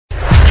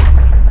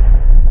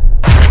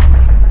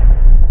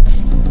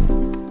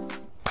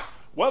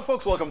Well,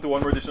 folks, welcome to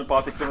one more edition of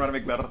Politics and Random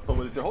Egberto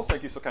Williams, your host.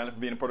 Thank you so kindly for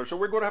being a part of the show.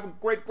 We're going to have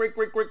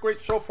a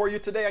great show for you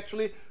today.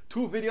 Actually,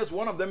 two videos.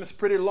 One of them is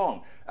pretty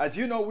long. As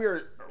you know,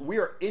 we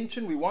are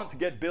inching. We want to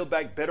get Build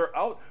Back Better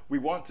out. We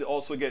want to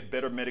also get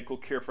better medical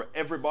care for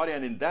everybody.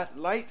 And in that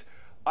light,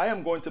 I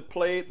am going to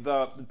play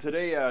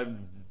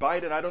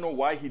Biden. I don't know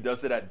why he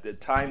does it at the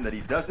time that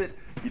he does it.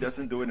 He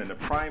doesn't do it in the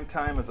prime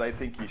time as I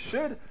think he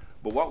should.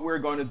 But what we're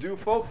going to do,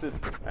 folks, is,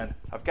 and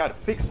I've got to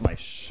fix my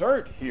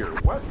shirt here.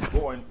 What's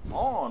going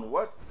on?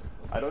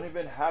 I don't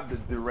even have the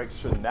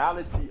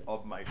directionality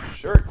of my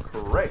shirt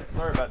correct.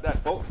 Sorry about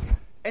that, folks.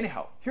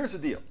 Anyhow, here's the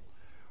deal.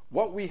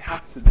 What we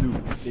have to do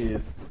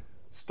is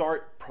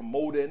start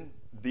promoting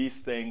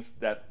these things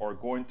that are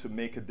going to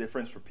make a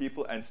difference for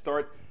people and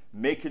start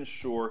making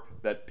sure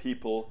that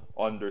people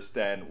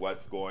understand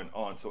what's going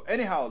on. So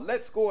anyhow,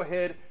 let's go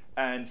ahead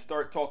and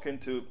start talking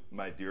to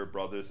my dear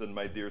brothers and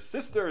my dear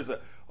sisters.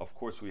 Of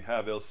course, we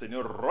have El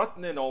Señor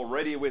Rotnin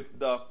already with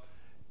the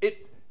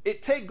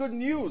It take good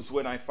news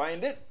when I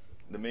find it.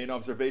 The main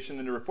observation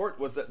in the report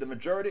was that the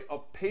majority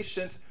of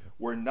patients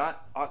were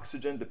not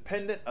oxygen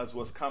dependent, as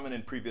was common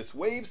in previous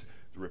waves,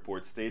 the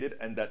report stated,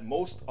 and that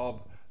most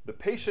of the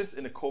patients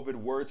in the COVID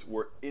wards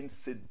were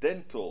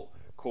incidental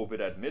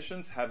COVID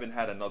admissions, having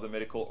had another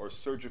medical or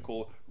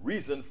surgical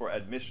reason for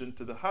admission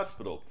to the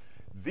hospital.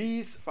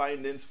 These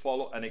findings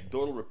follow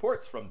anecdotal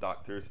reports from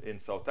doctors in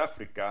South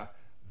Africa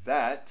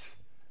that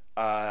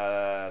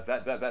the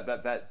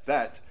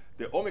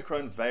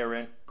Omicron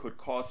variant could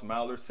cause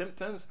milder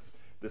symptoms.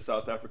 The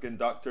South African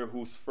doctor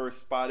who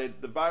first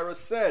spotted the virus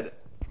said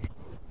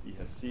he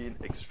has seen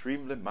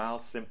extremely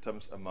mild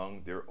symptoms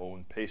among their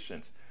own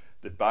patients.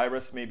 The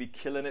virus may be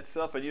killing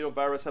itself, and you know,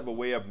 viruses have a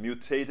way of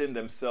mutating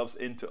themselves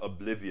into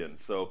oblivion.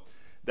 So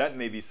that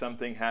may be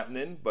something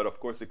happening, but of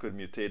course it could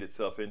mutate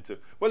itself into,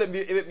 well, if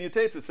it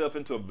mutates itself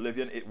into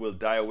oblivion, it will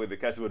die away,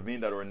 because it would mean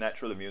that our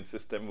natural immune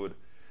system would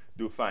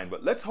do fine.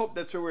 But let's hope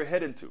that's where we're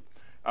heading to.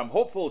 I'm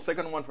hopeful,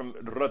 second one from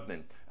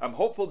Rudnin, I'm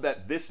hopeful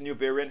that this new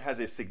variant has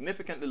a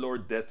significantly lower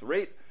death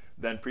rate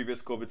than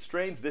previous COVID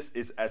strains. This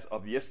is as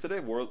of yesterday.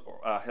 World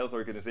Health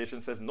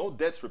Organization says no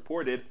deaths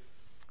reported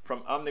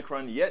from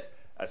Omicron yet.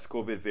 As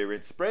COVID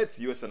variant spreads,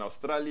 US and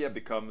Australia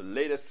become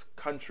latest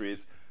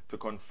countries to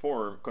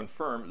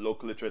confirm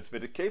locally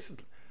transmitted cases.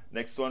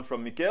 Next one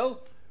from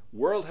Miguel.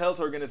 World Health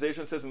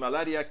Organization says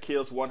malaria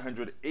kills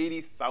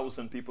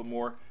 180,000 people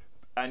more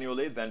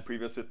annually than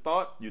previously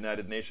thought.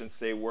 United Nations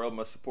say world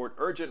must support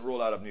urgent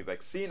rollout of new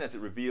vaccine as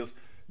it reveals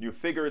new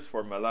figures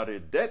for malaria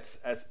deaths,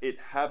 as if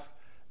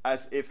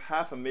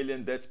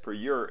 500,000 deaths per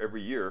year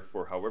every year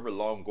for however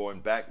long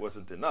going back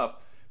wasn't enough.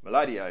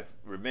 Malaria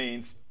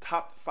remains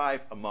top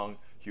 5 among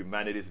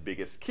humanity's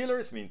biggest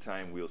killers.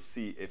 Meantime, we'll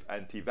see if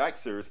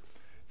anti-vaxxers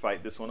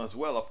fight this one as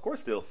well. Of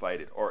course they'll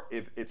fight it, or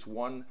if it's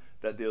one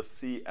that they'll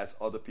see as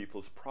other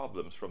people's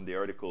problems. From the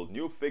article,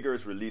 new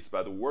figures released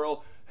by the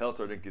World Health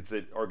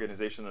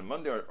Organization on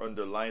Monday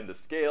underline the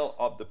scale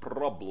of the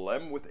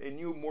problem with a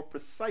new, more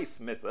precise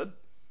method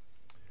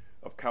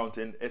of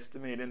counting,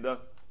 estimating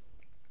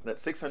that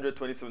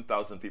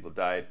 627,000 people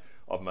died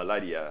of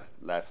malaria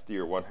last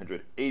year,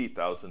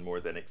 180,000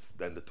 more than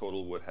the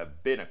total would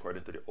have been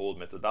according to the old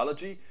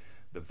methodology.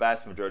 The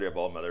vast majority of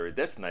all malaria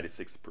deaths,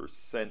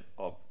 96%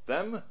 of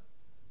them,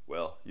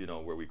 well, you know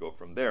where we go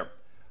from there.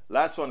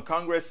 Last one,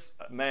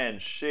 Congressman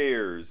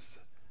shares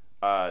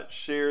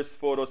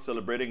photo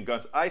celebrating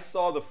guns. I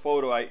saw the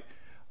photo. I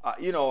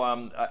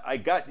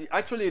got,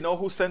 actually, you know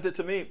who sent it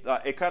to me?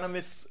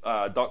 Economist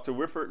Dr.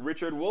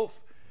 Richard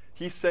Wolff.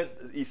 He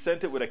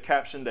sent it with a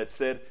caption that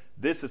said,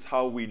 "This is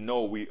how we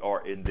know we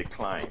are in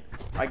decline."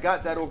 I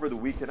got that over the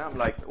weekend. I'm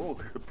like, oh,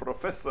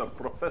 Professor,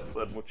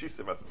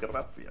 muchísimas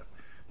gracias.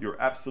 You're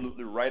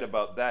absolutely right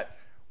about that.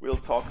 We'll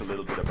talk a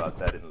little bit about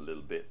that in a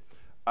little bit.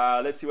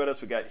 Let's see what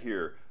else we got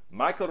here.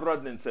 Michael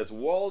Rudnin says,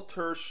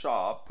 Walter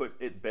Shaw put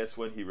it best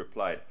when he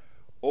replied,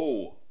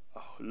 oh,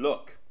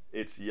 look,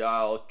 it's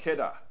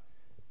Al-Qaeda.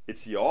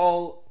 It's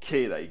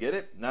Al-Qaeda. You get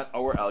it? Not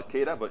our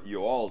Al-Qaeda, but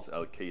y'all's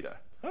Al-Qaeda.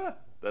 Huh,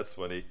 that's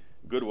funny.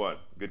 Good one.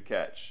 Good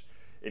catch.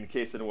 In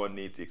case anyone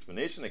needs the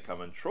explanation, a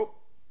common trope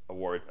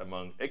award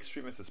among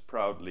extremists is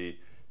proudly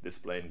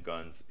displaying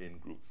guns in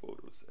group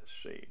photos. A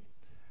shame.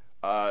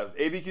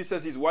 AVQ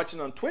says he's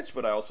watching on Twitch,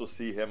 but I also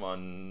see him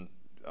on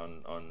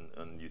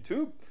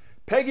YouTube.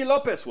 Peggy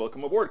Lopez,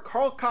 welcome aboard.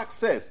 Carl Cox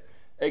says,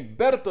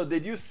 Egberto,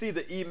 did you see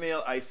the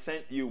email I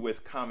sent you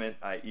with comment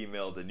I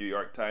emailed the New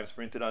York Times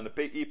printed on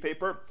the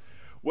e-paper?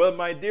 Well,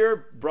 my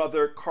dear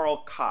brother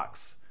Carl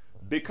Cox,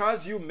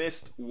 because you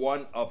missed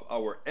one of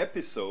our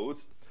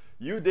episodes,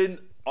 you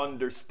didn't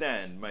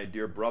understand, my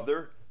dear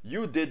brother.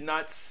 You did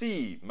not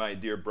see, my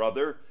dear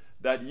brother,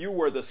 that you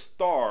were the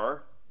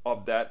star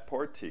of that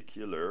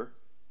particular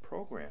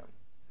program.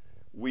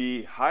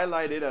 We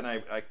highlighted, and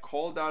I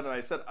called out and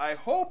I said, I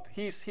hope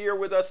he's here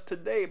with us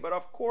today, but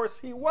of course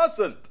he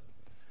wasn't.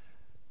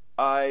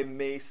 I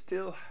may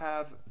still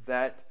have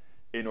that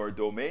in our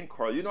domain,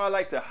 Carl. You know, I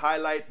like to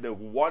highlight the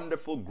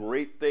wonderful,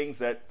 great things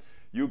that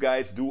you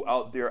guys do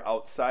out there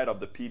outside of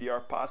the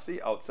PDR posse,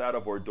 outside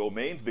of our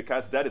domains,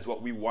 because that is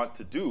what we want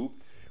to do.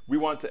 We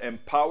want to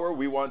empower.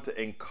 We want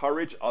to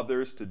encourage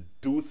others to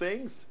do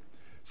things.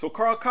 So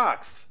Carl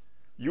Cox,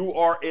 you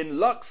are in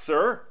luck,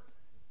 sir.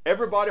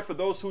 Everybody, for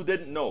those who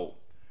didn't know,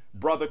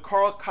 Brother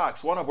Carl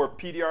Cox, one of our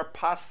PDR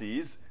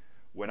posses,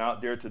 went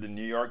out there to the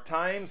New York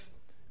Times,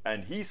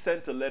 and he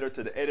sent a letter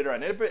to the editor.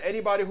 And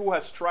anybody who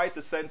has tried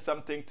to send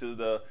something to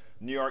the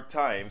New York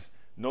Times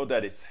know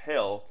that it's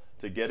hell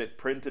to get it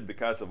printed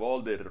because of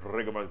all the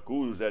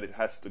rigmaroles that it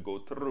has to go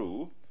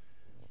through.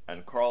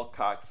 And Carl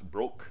Cox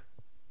broke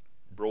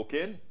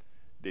in.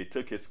 They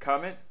took his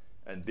comment,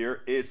 and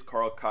there is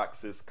Carl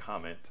Cox's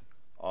comment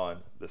on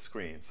the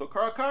screen. So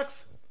Carl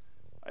Cox,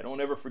 I don't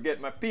ever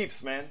forget my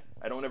peeps, man.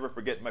 I don't ever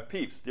forget my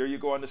peeps. There you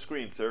go on the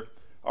screen, sir.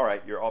 All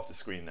right, you're off the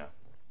screen now.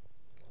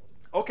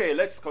 Okay,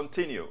 let's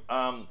continue.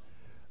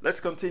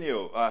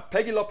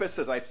 Peggy Lopez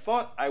says, I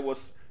thought I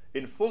was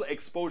in full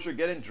exposure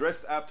getting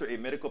dressed after a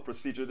medical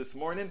procedure this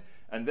morning,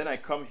 and then I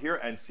come here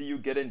and see you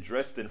getting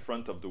dressed in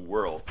front of the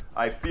world.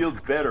 I feel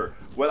better.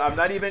 Well, I'm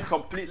not even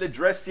completely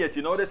dressed yet.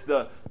 You notice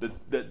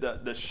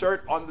the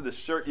shirt under the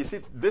shirt. You see,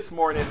 this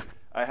morning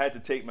I had to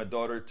take my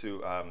daughter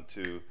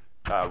to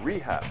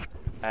rehab.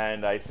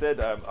 And I said,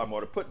 I'm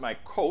going to put my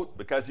coat,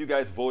 because you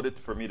guys voted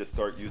for me to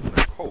start using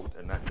a coat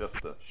and not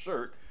just a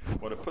shirt. I'm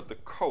going to put the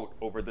coat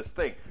over this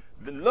thing.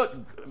 Then look,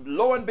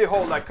 lo and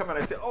behold, I come and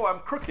I say, oh, I'm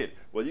crooked.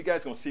 Well, you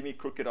guys going to see me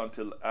crooked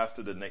until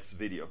after the next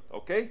video.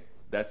 Okay?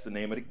 That's the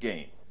name of the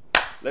game.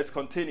 Let's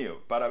continue.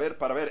 Para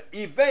ver.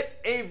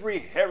 Yvette Avery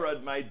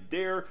Herod, my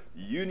dear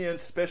union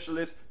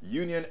specialist,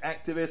 union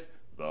activist,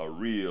 the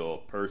real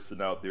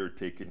person out there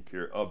taking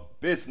care of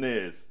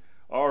business.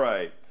 All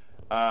right.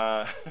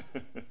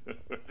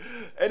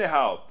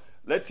 Anyhow,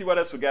 let's see what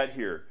else we got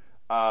here.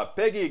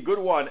 Peggy, good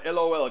one.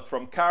 LOL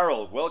from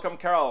Carol. Welcome,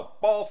 Carol.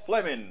 Paul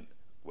Fleming,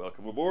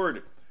 welcome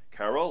aboard.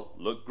 Carol,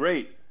 look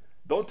great.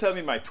 Don't tell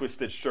me my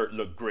twisted shirt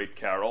looked great,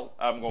 Carol.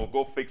 I'm going to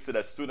go fix it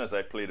as soon as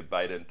I play the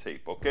Biden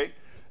tape, okay?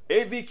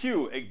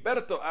 AVQ,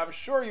 Egberto, I'm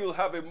sure you'll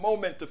have a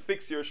moment to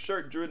fix your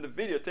shirt during the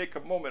video. Take a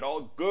moment.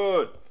 All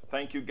good.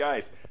 Thank you,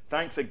 guys.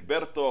 Thanks,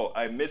 Egberto.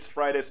 I missed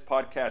Friday's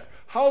podcast.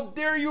 How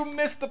dare you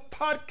miss the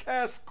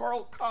podcast,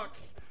 Carl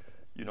Cox?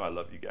 You know I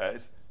love you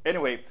guys.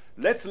 Anyway,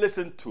 let's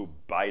listen to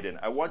Biden.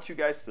 I want you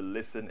guys to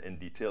listen in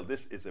detail.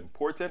 This is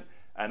important.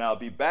 And I'll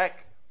be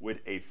back with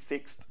a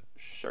fixed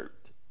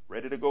shirt.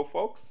 Ready to go,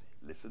 folks?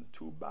 Listen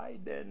to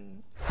Biden.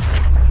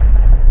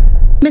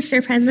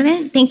 Mr.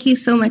 President, thank you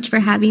so much for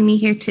having me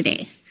here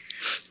today.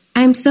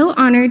 I'm so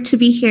honored to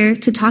be here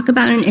to talk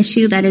about an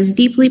issue that is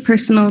deeply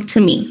personal to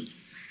me,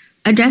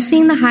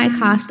 addressing the high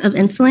cost of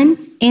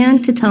insulin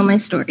and to tell my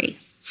story.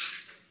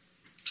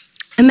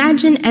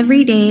 Imagine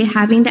every day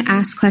having to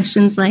ask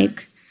questions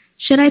like,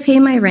 should I pay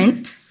my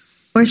rent?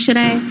 Or should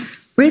I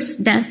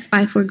risk death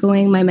by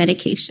foregoing my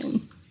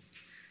medication?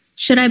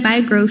 Should I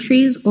buy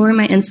groceries or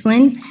my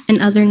insulin and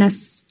other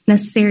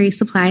necessary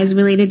supplies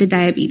related to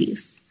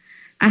diabetes?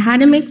 I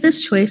had to make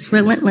this choice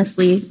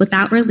relentlessly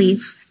without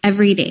relief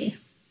every day.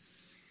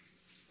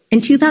 In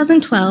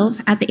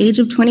 2012, at the age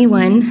of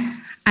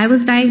 21, I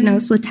was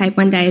diagnosed with type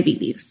 1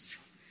 diabetes.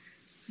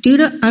 Due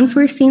to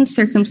unforeseen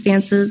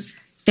circumstances,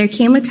 there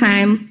came a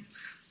time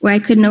where I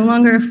could no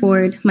longer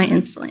afford my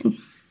insulin.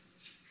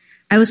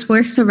 I was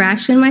forced to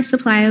ration my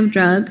supply of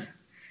drug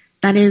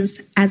that is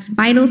as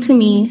vital to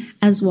me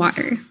as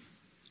water.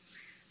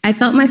 I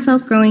felt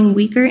myself growing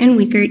weaker and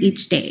weaker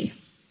each day.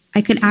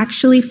 I could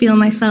actually feel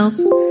myself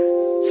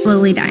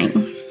slowly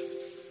dying.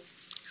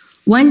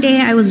 One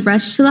day, I was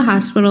rushed to the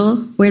hospital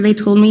where they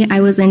told me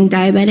I was in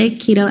diabetic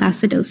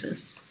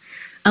ketoacidosis,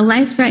 a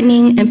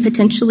life-threatening and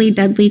potentially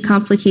deadly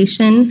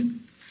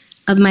complication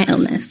of my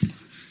illness.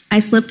 I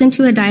slipped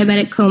into a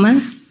diabetic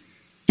coma,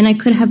 and I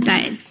could have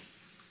died.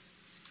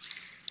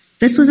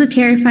 This was a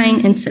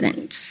terrifying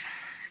incident.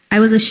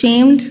 I was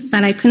ashamed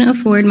that I couldn't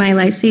afford my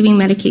life-saving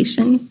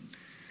medication.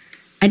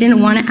 I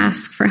didn't want to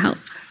ask for help.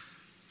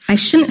 I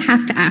shouldn't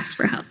have to ask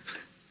for help.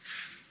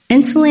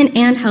 Insulin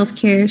and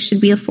healthcare should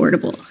be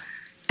affordable.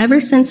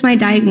 Ever since my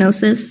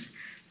diagnosis,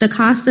 the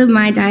cost of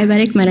my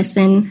diabetic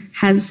medicine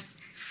has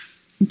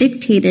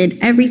dictated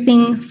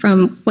everything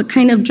from what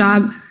kind of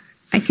job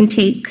I can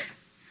take,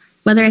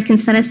 whether I can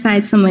set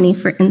aside some money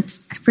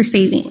for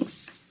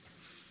savings.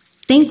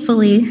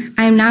 Thankfully,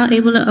 I am now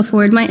able to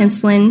afford my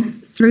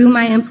insulin through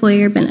my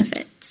employer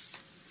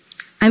benefits.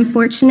 I'm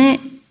fortunate,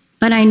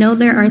 but I know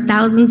there are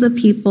thousands of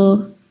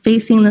people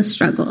facing this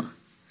struggle.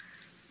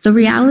 The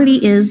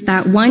reality is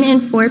that 1 in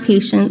 4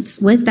 patients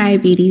with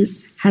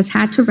diabetes has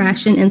had to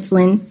ration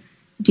insulin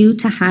due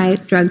to high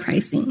drug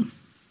pricing.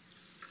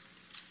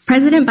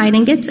 President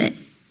Biden gets it.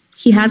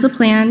 He has a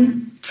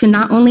plan to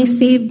not only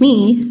save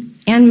me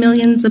and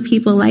millions of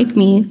people like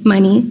me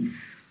money,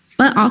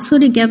 but also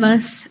to give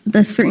us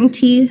the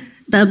certainty,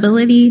 the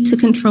ability to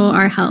control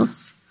our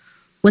health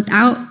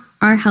without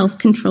our health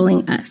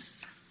controlling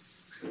us.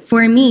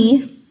 For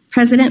me,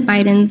 President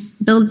Biden's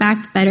Build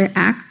Back Better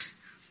Act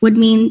would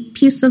mean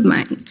peace of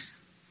mind.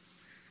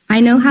 I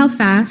know how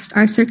fast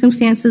our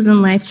circumstances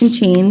in life can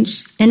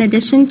change in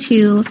addition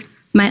to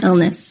my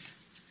illness.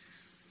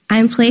 I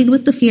am plagued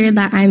with the fear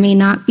that I may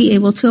not be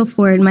able to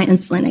afford my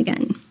insulin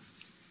again.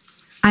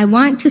 I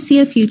want to see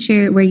a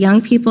future where young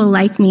people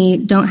like me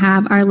don't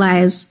have our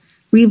lives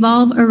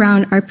revolve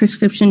around our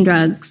prescription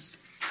drugs,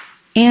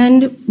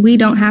 and we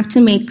don't have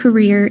to make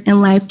career and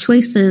life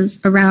choices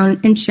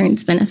around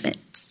insurance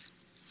benefits.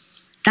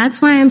 That's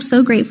why I'm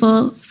so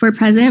grateful for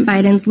President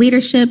Biden's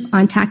leadership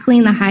on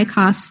tackling the high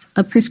costs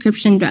of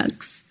prescription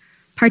drugs,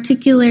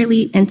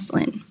 particularly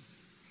insulin.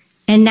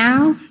 And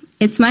now,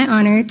 it's my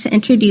honor to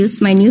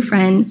introduce my new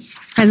friend,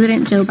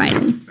 President Joe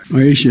Biden.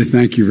 Aisha,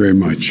 thank you very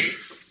much.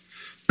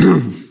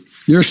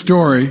 Your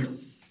story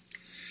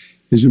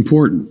is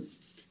important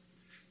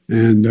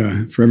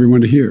and for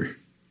everyone to hear.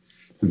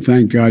 And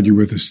thank God you're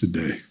with us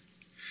today.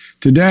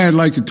 Today, I'd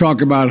like to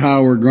talk about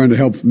how we're going to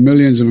help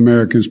millions of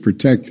Americans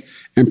protect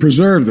and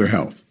preserve their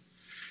health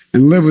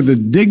and live with the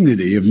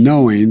dignity of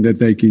knowing that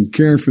they can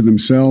care for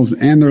themselves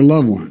and their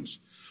loved ones,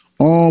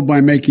 all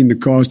by making the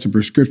cost of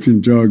prescription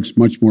drugs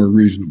much more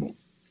reasonable.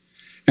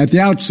 At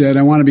the outset,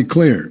 I want to be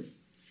clear.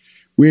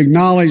 We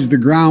acknowledge the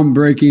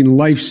groundbreaking,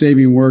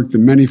 life-saving work that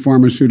many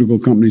pharmaceutical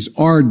companies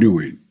are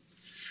doing.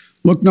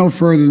 Look no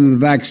further than the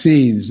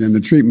vaccines and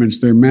the treatments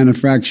they're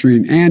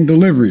manufacturing and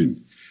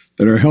delivering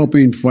that are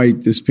helping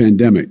fight this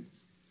pandemic.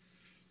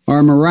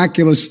 Our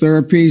miraculous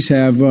therapies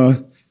have,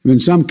 in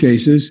some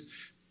cases,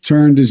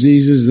 turned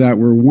diseases that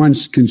were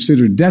once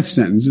considered death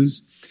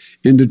sentences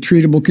into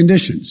treatable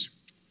conditions.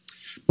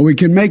 But we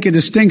can make a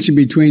distinction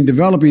between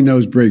developing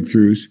those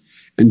breakthroughs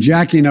and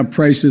jacking up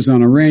prices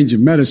on a range of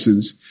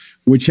medicines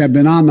which have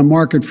been on the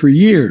market for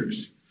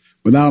years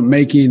without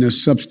making a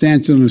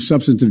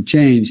substantive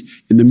change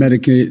in the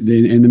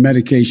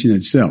medication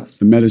itself,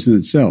 the medicine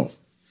itself.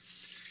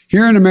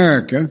 Here in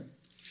America,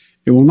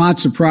 it will not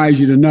surprise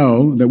you to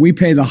know that we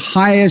pay the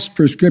highest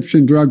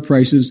prescription drug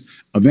prices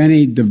of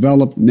any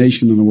developed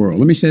nation in the world.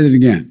 Let me say that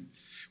again.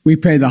 We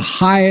pay the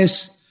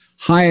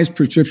highest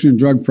prescription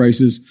drug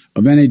prices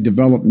of any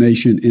developed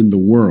nation in the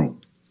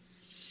world.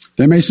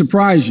 That may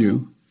surprise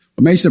you.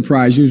 What may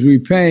surprise you is we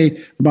pay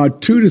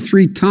about 2 to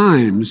 3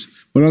 times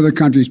what other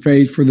countries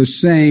pay for the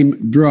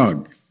same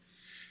drug.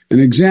 An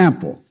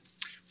example,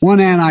 one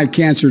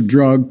anti-cancer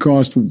drug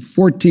costs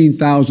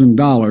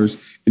 $14,000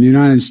 in the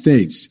United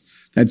States.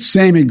 That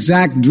same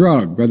exact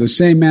drug by the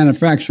same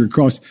manufacturer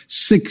costs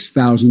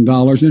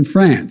 $6,000 in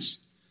France.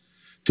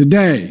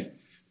 Today,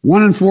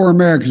 1 in 4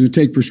 Americans who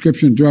take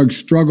prescription drugs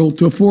struggle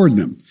to afford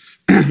them.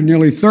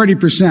 Nearly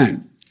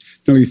 30%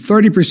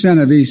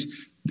 of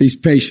these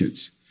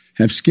patients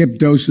have skipped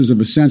doses of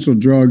essential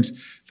drugs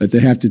that they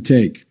have to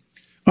take.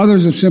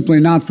 Others have simply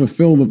not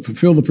fulfilled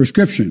the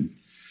prescription,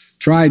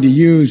 tried to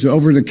use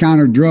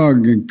over-the-counter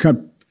drug and cut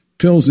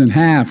pills in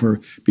half, or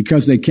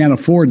because they can't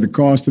afford the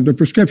cost of the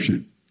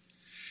prescription.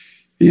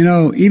 You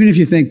know, even if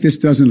you think this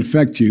doesn't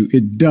affect you,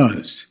 it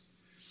does.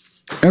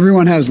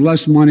 Everyone has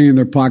less money in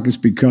their pockets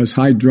because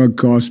high drug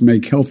costs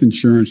make health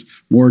insurance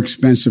more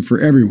expensive for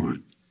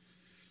everyone.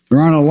 There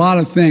aren't a lot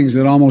of things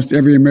that almost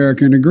every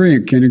American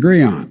can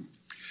agree on.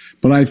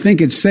 But I think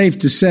it's safe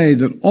to say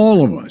that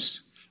all of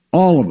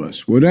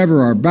us,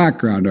 whatever our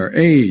background, our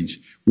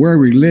age, where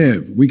we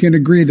live, we can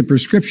agree that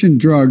prescription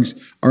drugs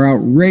are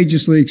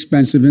outrageously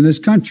expensive in this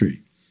country.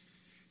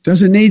 It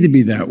doesn't need to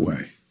be that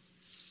way.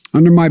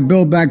 Under my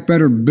Build Back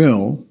Better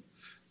bill,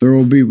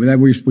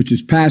 which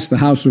is passed the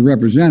House of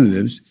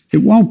Representatives, it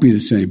won't be the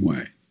same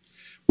way.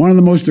 One of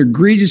the most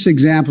egregious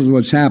examples of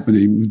what's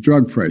happening with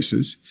drug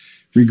prices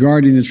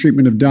regarding the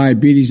treatment of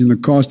diabetes and the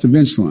cost of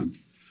insulin,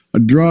 a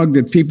drug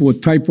that people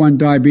with type 1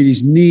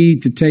 diabetes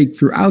need to take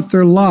throughout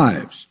their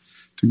lives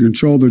to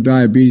control their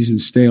diabetes and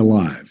stay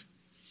alive.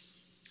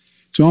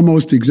 It's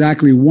almost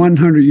exactly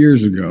 100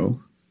 years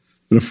ago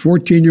that a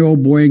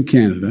 14-year-old boy in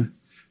Canada,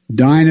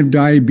 dying of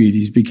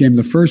diabetes, became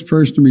the first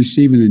person to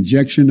receive an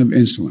injection of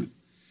insulin.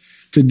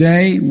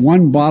 Today,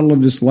 1 bottle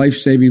of this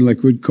life-saving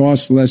liquid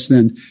costs less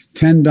than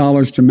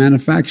 $10 to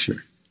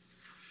manufacture.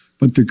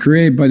 But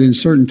in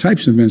certain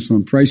types of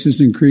insulin, prices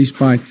increased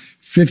by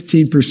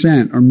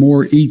 15% or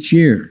more each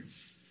year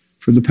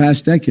for the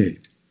past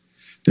decade.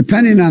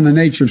 Depending on the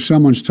nature of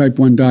someone's type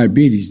 1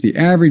 diabetes, the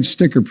average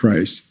sticker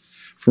price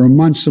for a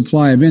month's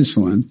supply of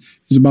insulin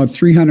is about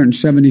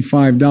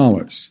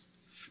 $375.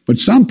 But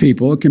some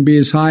people, it can be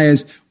as high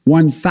as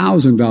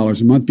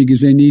 $1,000 a month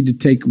because they need to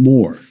take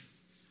more.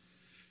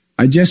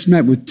 I just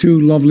met with 2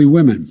 lovely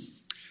women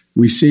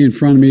we see in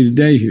front of me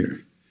today here.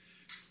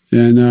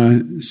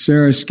 And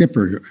Sarah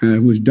Skipper,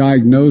 who was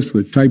diagnosed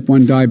with type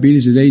 1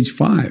 diabetes at age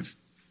 5.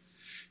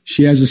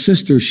 She has a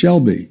sister,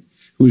 Shelby,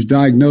 who was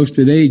diagnosed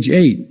at age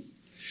 8.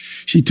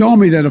 She told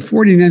me that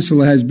affording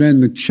insulin has been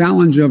the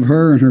challenge of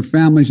her and her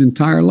family's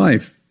entire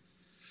life.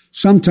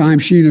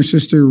 Sometimes she and her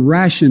sister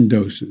ration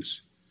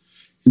doses.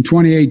 In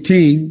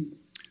 2018,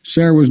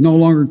 Sarah was no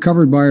longer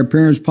covered by her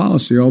parents'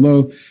 policy.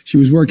 Although she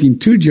was working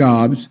 2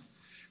 jobs,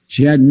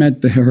 she hadn't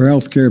met her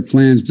health care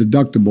plan's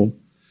deductible,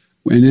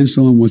 and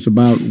insulin was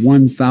about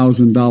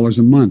 $1,000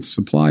 a month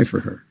supply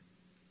for her.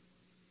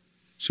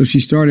 So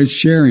she started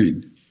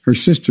sharing her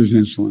sister's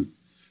insulin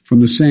from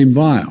the same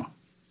vial.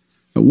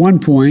 At one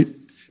point,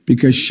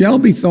 because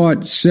Shelby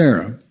thought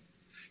Sarah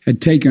had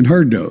taken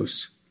her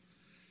dose,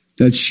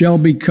 that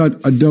Shelby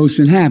cut a dose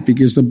in half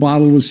because the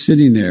bottle was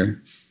sitting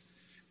there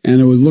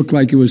and it would look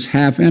like it was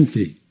half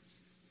empty.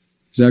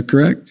 Is that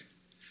correct?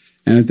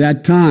 And at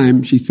that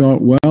time, she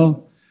thought,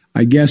 well,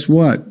 I guess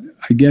what?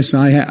 I guess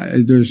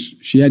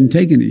she hadn't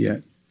taken it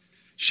yet.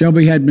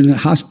 Shelby had been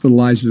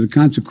hospitalized as a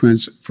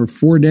consequence for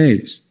 4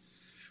 days,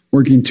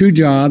 working 2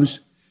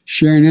 jobs,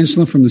 sharing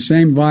insulin from the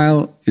same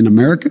vial in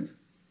America.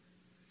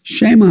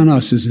 Shame on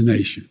us as a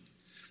nation.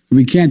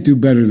 We can't do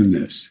better than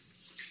this.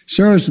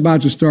 Sarah's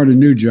about to start a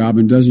new job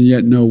and doesn't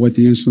yet know what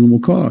the insulin will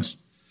cost.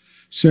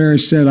 Sarah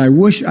said,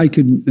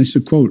 this is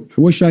a quote,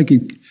 I wish I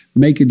could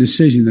make a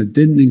decision that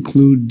didn't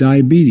include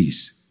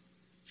diabetes.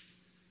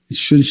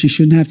 She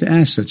shouldn't have to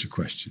ask such a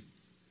question.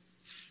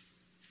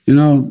 You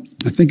know,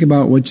 I think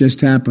about what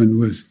just happened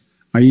with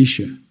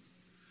Aisha,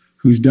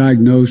 who's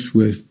diagnosed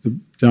with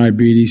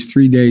diabetes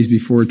 3 days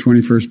before her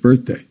 21st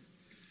birthday,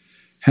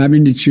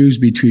 having to choose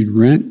between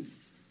rent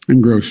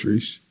and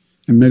groceries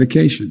and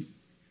medication.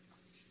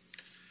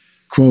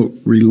 Quote,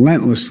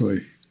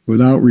 relentlessly,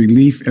 without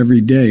relief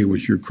every day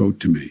was your quote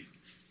to me.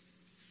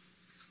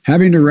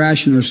 Having to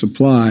ration her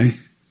supply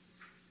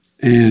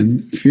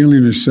and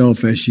feeling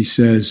herself, as she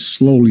says,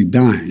 slowly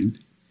dying,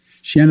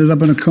 she ended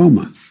up in a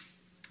coma.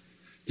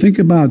 Think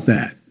about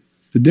that.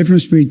 The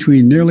difference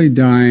between nearly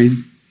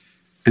dying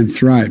and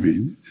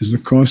thriving is the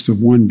cost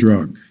of one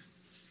drug.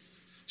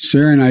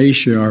 Sarah and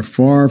Aisha are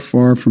far,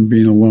 far from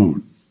being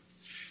alone.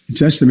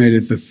 It's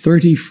estimated that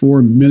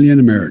 34 million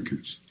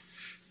Americans,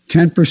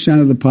 10%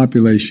 of the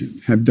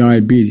population, have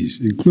diabetes,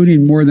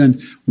 including more than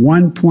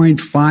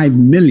 1.5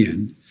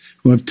 million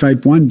who have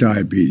type 1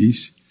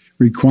 diabetes,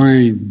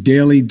 requiring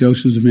daily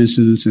doses of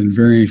insulin in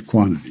varying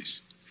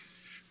quantities.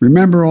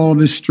 Remember, all of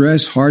this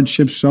stress,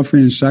 hardship,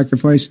 suffering, and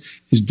sacrifice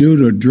is due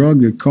to a drug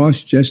that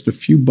costs just a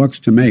few bucks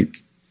to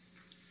make.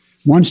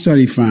 One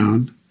study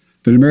found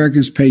that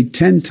Americans pay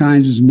 10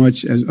 times as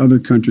much as other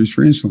countries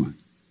for insulin.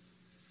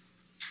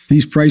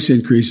 These price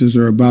increases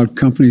are about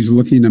companies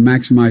looking to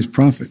maximize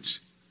profits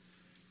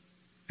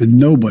and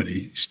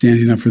nobody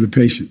standing up for the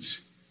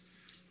patients.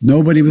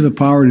 Nobody with the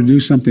power to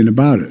do something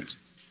about it.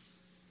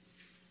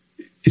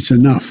 It's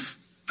enough.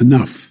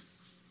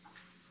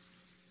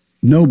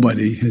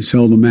 Nobody has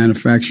held the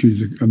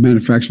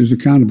manufacturers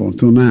accountable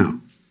until now.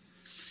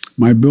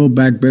 My Build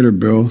Back Better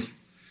bill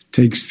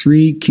takes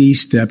 3 key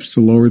steps to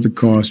lower the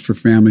cost for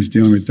families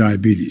dealing with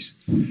diabetes.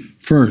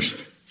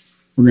 First,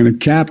 we're going to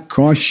cap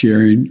cost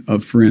sharing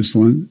for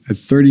insulin at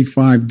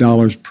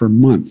 $35 per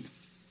month.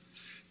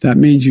 That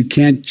means you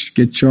can't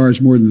get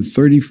charged more than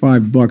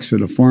 $35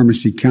 at a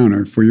pharmacy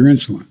counter for your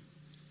insulin.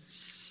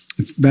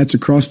 That's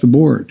across the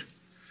board.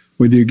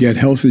 Whether you get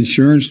health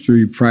insurance through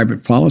your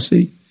private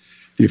policy,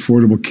 the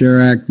Affordable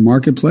Care Act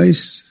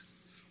marketplace,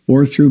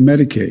 or through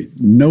Medicaid,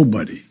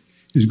 nobody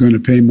is going to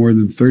pay more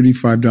than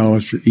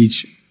 $35 for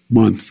each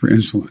month for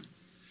insulin.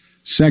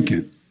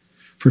 Second,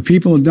 for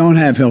people who don't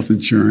have health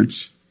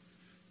insurance,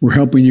 we're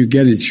helping you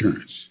get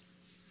insurance.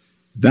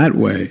 That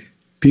way,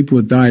 people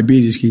with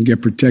diabetes can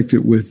get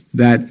protected with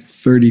that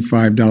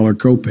 $35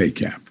 copay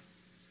cap.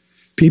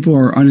 People who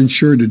are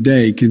uninsured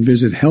today can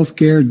visit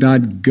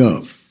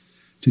healthcare.gov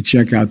to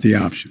check out the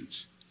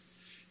options.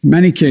 In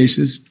many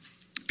cases,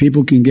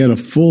 people can get a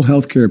full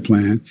health care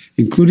plan,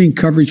 including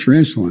coverage for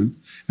insulin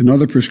and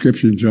other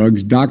prescription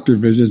drugs, doctor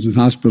visits, and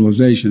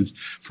hospitalizations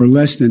for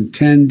less than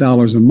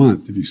 $10 a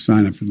month if you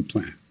sign up for the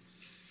plan.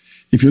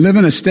 If you live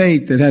in a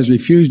state that has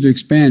refused to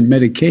expand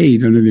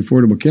Medicaid under the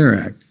Affordable Care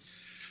Act,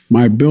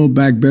 my Build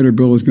Back Better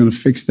bill is going to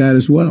fix that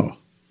as well.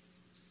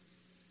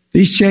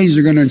 These changes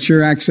are going to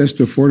ensure access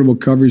to affordable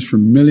coverage for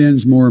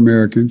millions more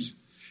Americans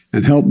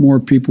and help more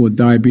people with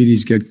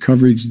diabetes get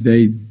coverage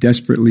they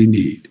desperately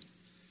need.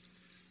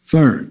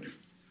 Third,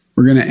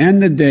 we're going to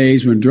end the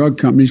days when drug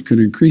companies could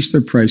increase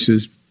their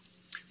prices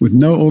with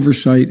no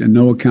oversight and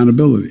no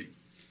accountability.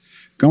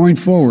 Going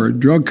forward,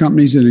 drug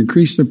companies that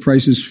increase their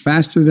prices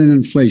faster than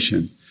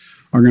inflation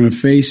are going to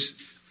face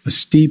a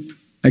steep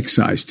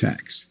excise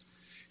tax.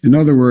 In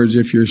other words,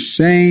 if you're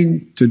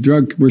saying to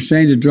drug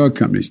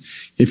companies,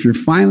 if you're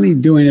finally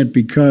doing it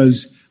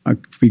because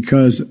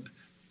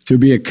to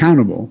be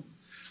accountable,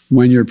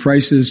 when your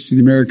prices to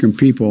the American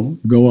people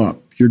go up,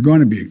 you're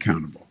going to be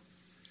accountable.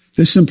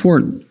 This is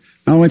important,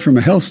 not only from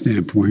a health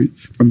standpoint,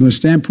 but from the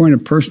standpoint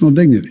of personal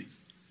dignity.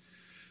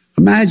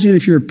 Imagine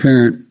if you're a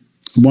parent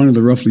of one of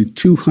the roughly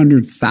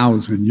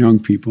 200,000 young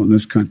people in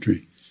this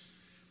country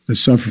that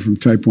suffer from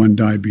type 1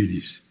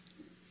 diabetes.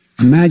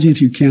 Imagine if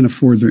you can't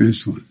afford their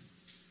insulin.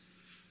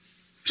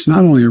 It's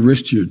not only a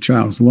risk to your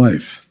child's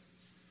life,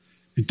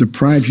 it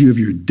deprives you of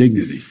your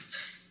dignity.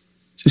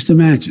 Just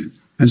imagine,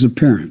 as a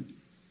parent,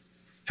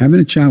 having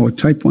a child with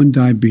type 1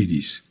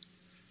 diabetes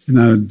and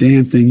not a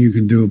damn thing you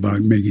can do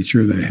about making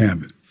sure they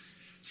have it.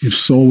 You've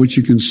sold what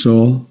you can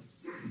sell.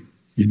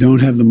 You don't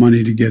have the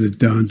money to get it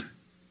done.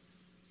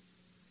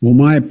 Well,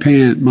 my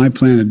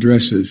plan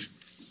addresses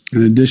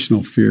an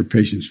additional fear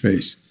patients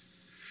face,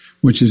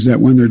 which is that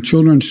when their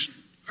children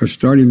are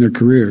starting their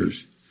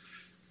careers,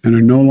 and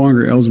are no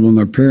longer eligible in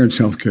their parents'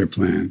 health care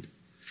plan,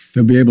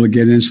 they'll be able to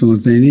get insulin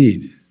that they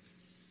need.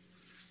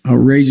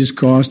 Outrageous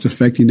costs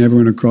affecting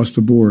everyone across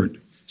the board,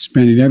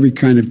 spanning every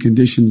kind of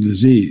condition and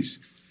disease.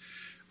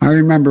 I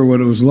remember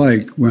what it was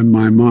like for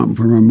my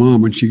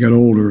mom when she got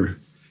older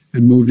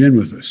and moved in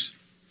with us.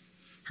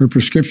 Her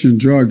prescription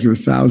drugs were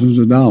thousands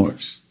of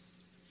dollars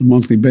on a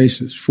monthly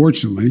basis.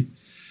 Fortunately,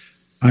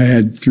 I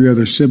had 3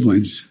 other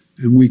siblings,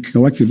 and we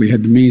collectively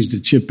had the means to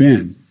chip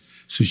in,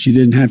 so she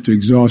didn't have to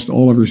exhaust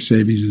all of her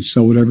savings and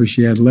sell whatever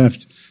she had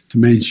left to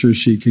make sure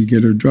she could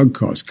get her drug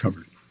costs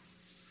covered.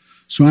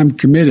 So I'm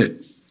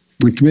committed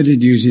to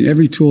using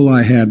every tool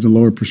I have to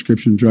lower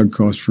prescription drug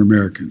costs for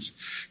Americans,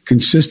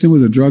 consistent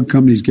with the drug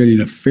companies getting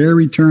a fair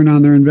return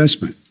on their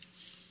investment.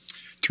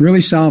 To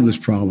really solve this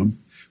problem,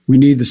 we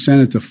need the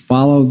Senate to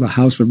follow the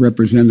House of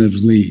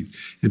Representatives' lead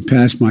and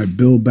pass my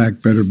Build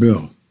Back Better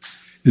bill.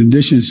 In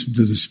addition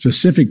to the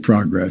specific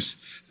progress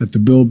that the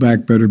Build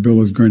Back Better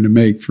bill is going to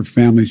make for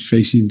families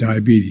facing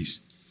diabetes,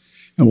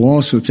 it will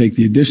also take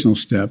the additional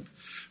step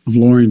of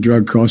lowering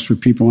drug costs for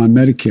people on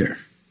Medicare.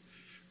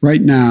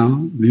 Right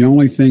now, the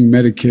only thing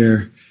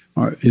Medicare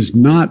is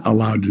not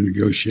allowed to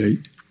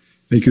negotiate,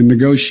 they can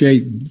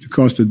negotiate the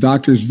cost of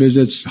doctor's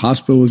visits,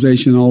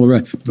 hospitalization, all the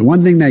rest. But the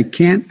one thing they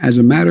can't, as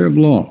a matter of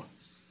law,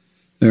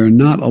 they are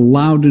not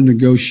allowed to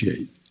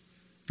negotiate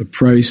the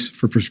price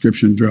for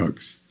prescription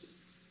drugs.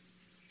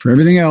 For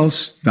everything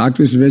else,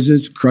 doctor's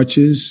visits,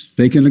 crutches,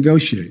 they can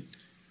negotiate.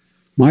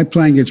 My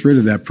plan gets rid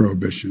of that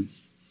prohibition.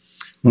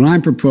 What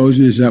I'm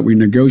proposing is that we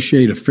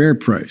negotiate a fair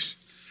price,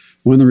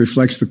 one that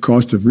reflects the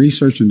cost of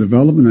research and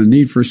development and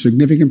need for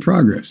significant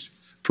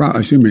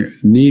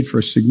need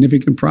for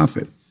significant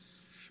profit.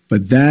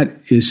 But that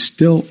is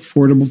still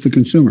affordable to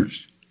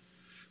consumers.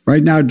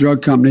 Right now,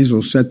 drug companies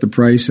will set the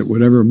price at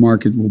whatever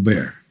market will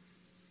bear.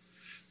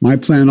 My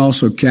plan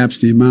also caps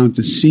the amount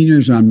that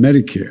seniors on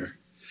Medicare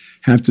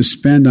have to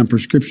spend on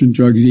prescription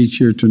drugs each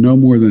year to no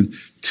more than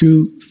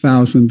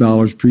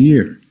 $2,000 per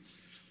year,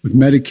 with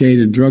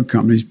Medicaid and drug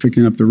companies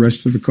picking up the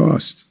rest of the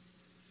cost.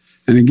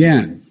 And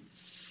again,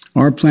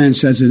 our plan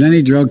says that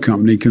any drug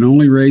company can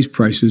only raise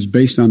prices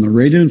based on the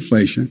rate of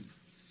inflation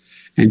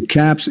and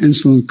caps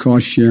insulin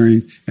cost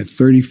sharing at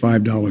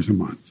 $35 a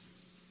month.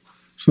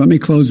 So let me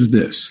close with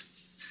this.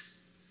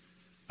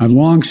 I've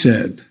long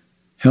said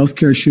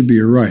healthcare should be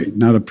a right,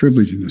 not a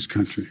privilege in this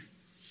country.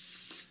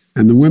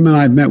 And the women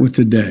I've met with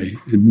today,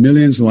 and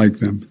millions like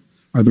them,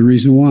 are the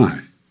reason why.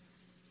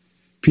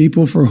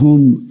 People for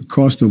whom the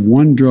cost of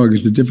one drug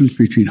is the difference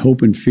between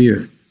hope and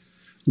fear,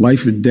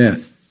 life and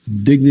death,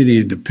 dignity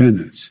and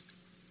dependence.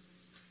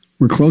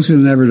 We're closer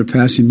than ever to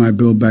passing my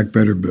Build Back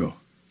Better bill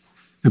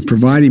and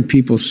providing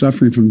people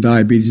suffering from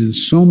diabetes and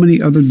so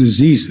many other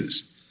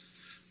diseases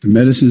the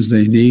medicines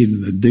they need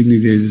and the dignity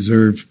they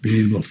deserve to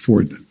be able to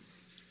afford them.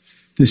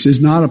 This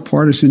is not a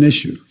partisan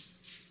issue.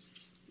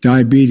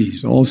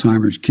 Diabetes,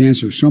 Alzheimer's,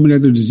 cancer, so many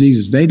other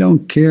diseases, they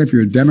don't care if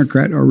you're a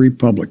Democrat or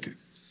Republican.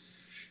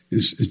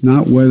 It's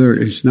not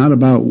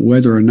about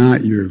whether or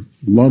not your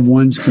loved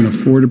ones can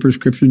afford a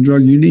prescription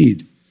drug you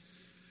need.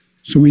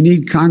 So we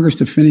need Congress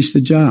to finish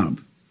the job,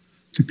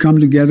 to come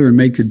together and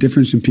make a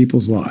difference in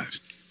people's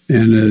lives.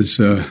 And as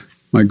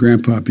my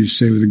grandpa used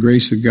to say, with the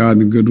grace of God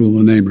and the goodwill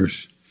of the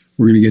neighbors,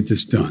 we're going to get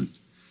this done.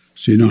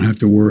 So you don't have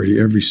to worry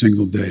every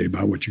single day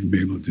about what you can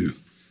be able to do.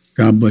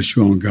 God bless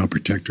you all and God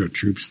protect our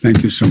troops.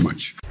 Thank you so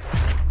much.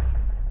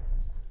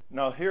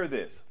 Now hear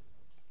this.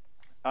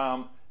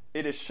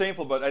 It is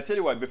shameful, but I tell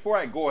you what, before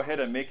I go ahead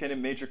and make any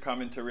major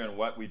commentary on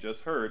what we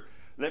just heard,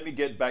 let me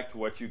get back to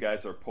what you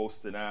guys are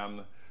posting.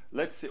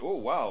 Let's see. Oh,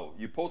 wow.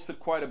 You posted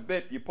quite a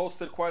bit.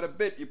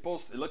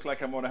 It looked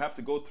like I'm going to have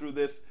to go through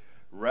this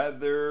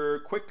rather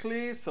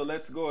quickly. So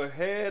let's go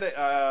ahead.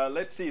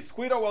 Let's see.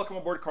 Squeedo, welcome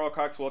aboard. Carl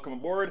Cox, welcome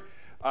aboard.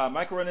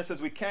 Michael Renner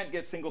says, we can't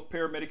get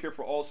single-payer Medicare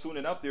for all soon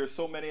enough. There are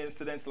so many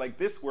incidents like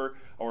this where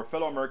our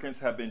fellow Americans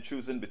have been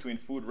choosing between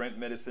food, rent,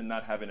 medicine,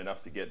 not having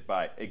enough to get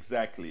by.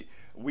 Exactly.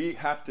 We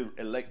have to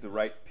elect the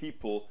right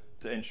people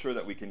to ensure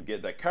that we can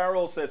get that.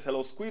 Carol says,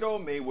 hello,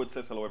 Squeedo. Maywood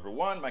says, hello,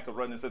 everyone. Michael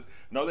Rudden says,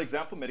 another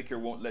example, Medicare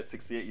won't let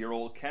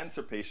 68-year-old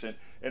cancer patient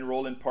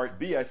enroll in Part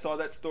B. I saw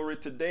that story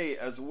today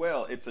as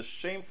well. It's a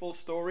shameful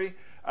story,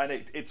 and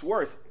it's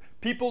worse.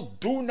 People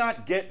do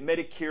not get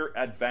Medicare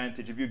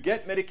Advantage. If you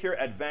get Medicare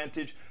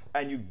Advantage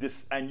and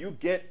you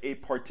get a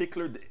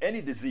particular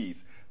any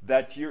disease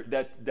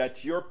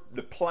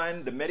the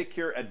plan, the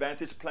Medicare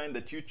Advantage plan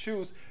that you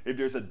choose, if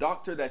there's a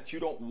doctor that you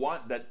don't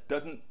want that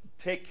doesn't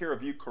take care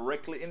of you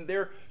correctly in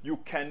there, you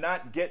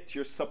cannot get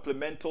your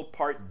supplemental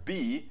Part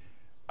B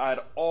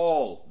at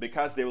all,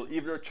 because they will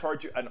either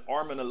charge you an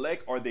arm and a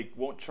leg, or they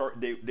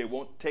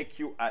won't take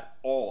you at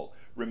all.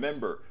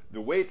 Remember, the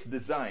way it's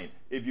designed,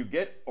 if you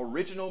get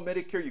original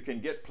Medicare, you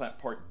can get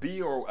Part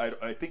B, or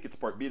I think it's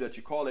Part B that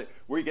you call it,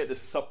 where you get the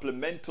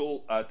supplemental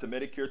to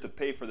Medicare to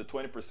pay for the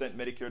 20%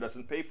 Medicare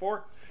doesn't pay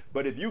for.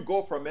 But if you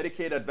go for a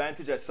Medicaid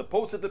Advantage that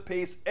supposedly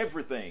pays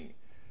everything,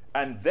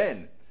 and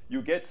then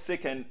you get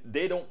sick and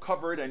they don't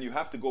cover it and you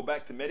have to go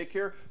back to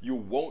Medicare, you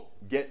won't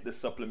get the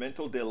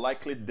supplemental. They'll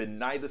likely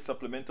deny the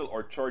supplemental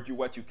or charge you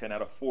what you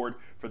cannot afford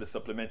for the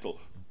supplemental.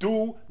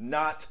 Do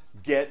not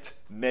get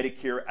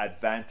Medicare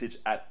Advantage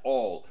at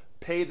all.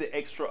 Pay the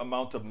extra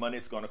amount of money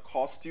it's going to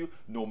cost you,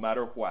 no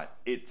matter what.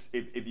 It's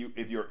if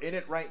you're in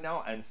it right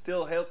now and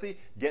still healthy,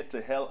 get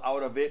the hell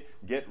out of it.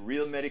 Get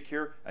real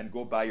Medicare and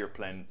go buy your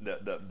plan,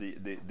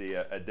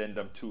 the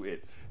addendum to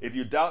it. If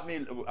you doubt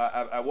me,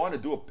 I want to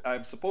do.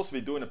 I'm supposed to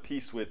be doing a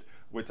piece with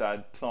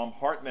Tom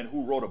Hartman,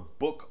 who wrote a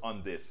book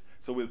on this.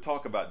 So we'll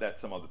talk about that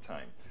some other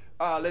time.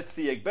 Let's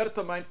see.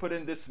 Egberto Mind put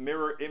in this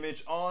mirror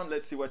image on.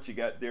 Let's see what you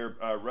got there,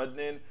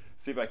 Rudnin.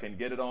 See if I can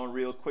get it on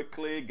real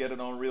quickly.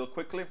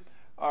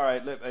 All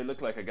right, I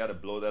look like I got to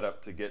blow that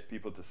up to get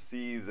people to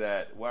see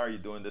that. Why are you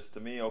doing this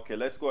to me? Okay,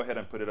 let's go ahead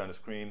and put it on the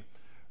screen.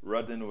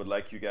 Rudin would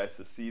like you guys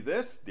to see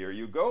this. There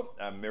you go.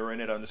 I'm mirroring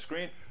it on the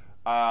screen.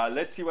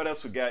 Let's see what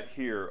else we got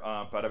here.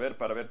 Para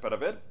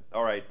ver.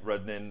 All right,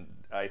 Rudin,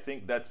 I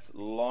think that's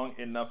long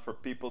enough for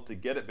people to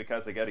get it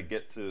because I got to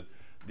get to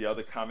the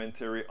other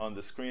commentary on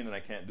the screen and I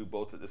can't do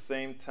both at the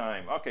same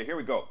time. Okay, here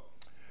we go.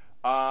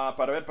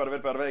 Para ver,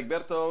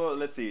 Egberto,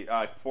 let's see.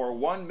 For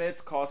one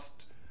meds cost...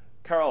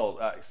 Carol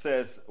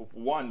says,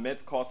 one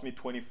meds cost me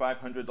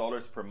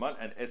 $2,500 per month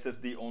and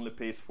SSD only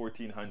pays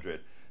 $1,400.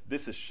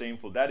 This is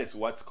shameful. That is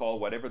what's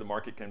called, whatever the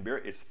market can bear,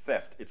 is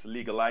theft. It's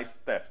legalized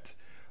theft.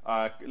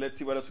 Let's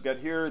see what else we got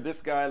here. This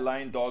guy,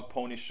 Lion Dog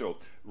Pony Show.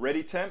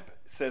 Ready Temp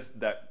says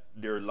that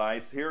there are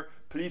lies here.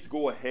 Please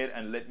go ahead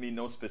and let me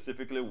know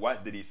specifically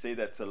what did he say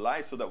that's a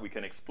lie so that we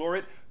can explore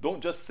it.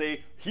 Don't just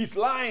say he's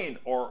lying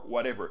or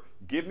whatever.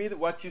 Give me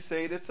what you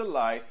say that's a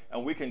lie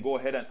and we can go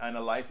ahead and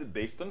analyze it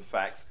based on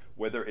facts,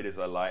 whether it is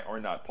a lie or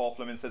not. Paul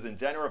Fleming says, in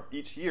January of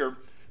each year,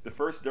 the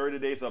first 30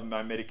 days of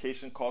my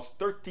medication cost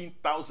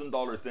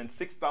 $13,000, then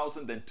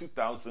 $6,000, then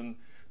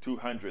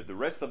 $2,200. The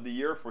rest of the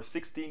year, for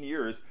 16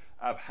 years,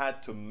 I've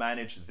had to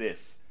manage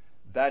this.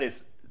 That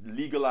is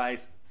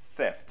legalized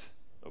theft,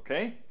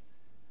 okay?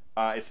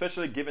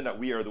 Especially given that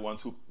we are the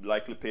ones who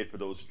likely paid for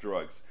those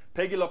drugs.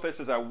 Peggy Lopez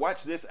says, I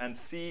watch this and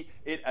see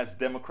it as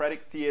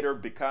Democratic theater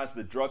because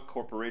the drug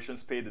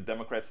corporations pay the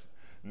Democrats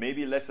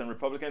maybe less than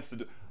Republicans to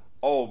do.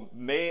 Oh,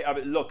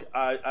 look,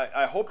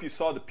 I hope you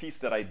saw the piece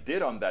that I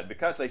did on that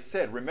because I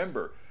said,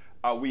 remember,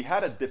 we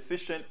had a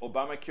deficient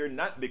Obamacare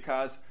not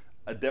because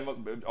of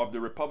the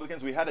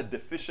Republicans. We had a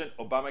deficient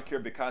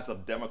Obamacare because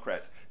of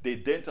Democrats. They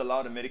didn't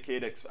allow the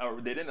Medicaid,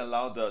 they didn't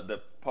allow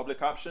the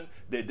public option.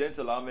 They didn't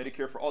allow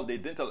Medicare for all.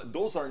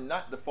 Those are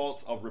not the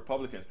faults of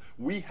Republicans.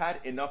 We had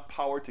enough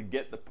power to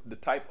get the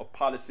type of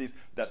policies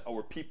that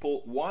our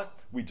people want.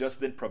 We just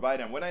didn't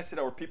provide. And when I said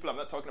our people, I'm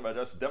not talking about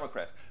just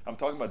Democrats. I'm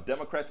talking about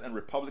Democrats and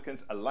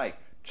Republicans alike.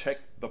 Check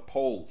the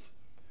polls.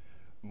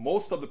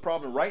 Most of the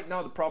problem right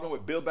now, the problem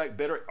with Build Back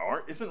Better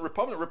isn't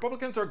Republicans.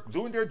 Republicans are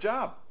doing their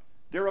job.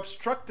 They're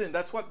obstructing.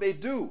 That's what they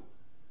do.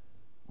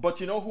 But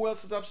you know who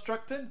else is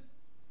obstructing?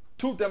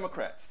 Two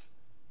Democrats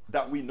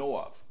that we know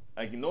of.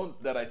 I know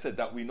that I said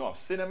that we know of,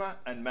 Sinema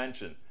and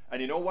Manchin.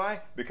 And you know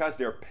why? Because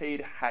they're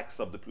paid hacks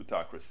of the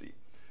plutocracy.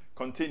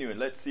 Continuing,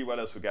 let's see what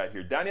else we got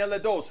here. Daniel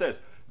Ledo says,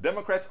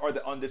 Democrats are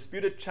the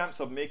undisputed champs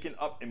of making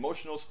up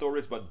emotional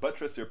stories but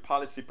buttress their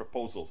policy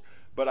proposals.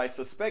 But I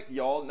suspect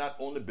y'all not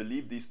only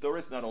believe these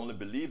stories, not only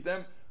believe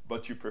them,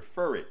 but you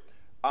prefer it.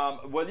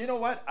 Well, you know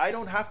what? I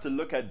don't have to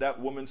look at that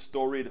woman's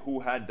story who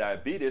had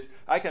diabetes.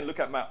 I can look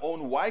at my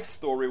own wife's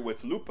story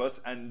with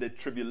lupus and the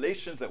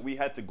tribulations that we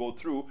had to go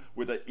through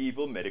with an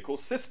evil medical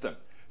system.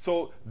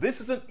 So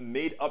this isn't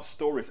made up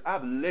stories.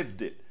 I've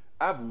lived it.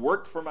 I've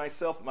worked for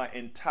myself my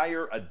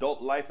entire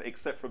adult life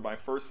except for my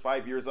first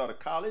 5 years out of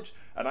college,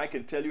 and I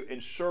can tell you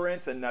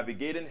insurance and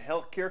navigating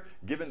healthcare,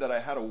 given that I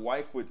had a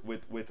wife with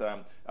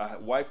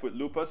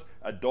lupus,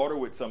 a daughter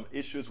with some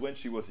issues when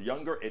she was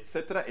younger,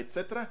 etc.,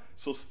 etc.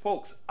 So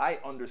folks, I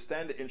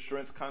understand the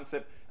insurance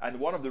concept, and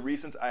one of the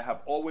reasons I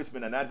have always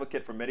been an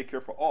advocate for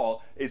Medicare for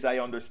All is I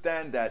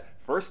understand that,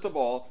 first of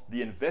all,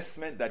 the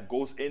investment that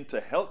goes into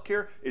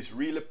healthcare is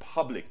really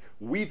public.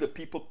 We the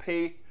people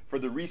pay for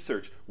the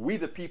research. We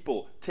the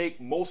people take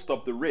most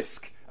of the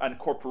risk, and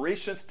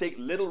corporations take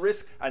little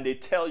risk, and they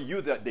tell you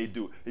that they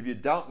do. If you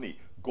doubt me,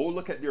 go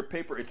look at their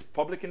paper. It's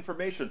public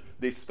information.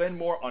 They spend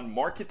more on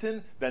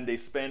marketing than they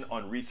spend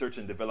on research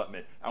and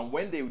development. And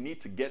when they need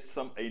to get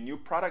a new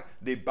product,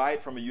 they buy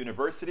it from a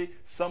university.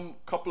 Some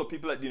couple of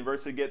people at the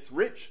university gets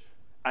rich,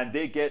 and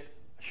they get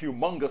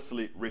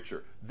humongously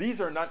richer.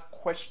 These are not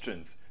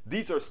questions.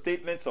 These are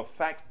statements of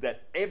facts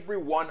that every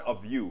one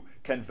of you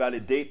can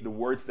validate the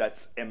words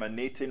that's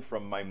emanating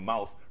from my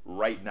mouth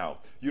right now.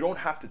 You don't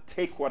have to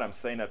take what I'm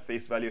saying at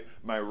face value,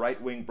 my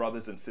right-wing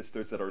brothers and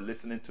sisters that are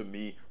listening to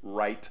me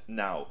right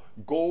now.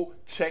 Go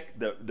check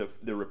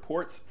the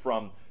reports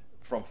from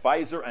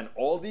Pfizer and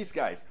all these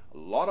guys. A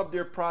lot of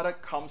their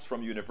product comes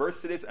from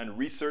universities and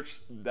research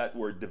that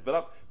were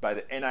developed by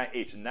the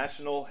NIH,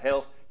 National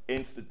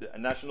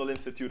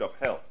Institute of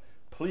Health.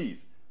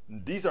 Please.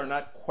 These are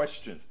not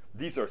questions.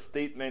 These are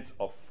statements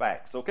of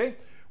facts, okay?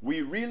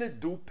 We really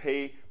do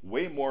pay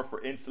way more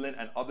for insulin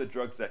and other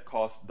drugs that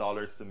cost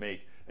dollars to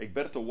make.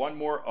 Egberto, one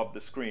more of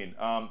the screen.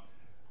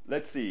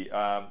 Let's see.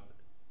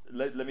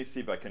 Let me see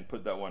if I can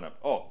put that one up.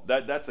 Oh,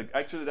 that's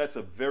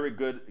a very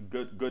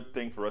good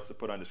thing for us to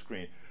put on the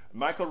screen.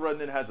 Michael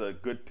Rudnan has a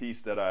good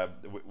piece that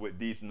with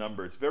these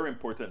numbers, very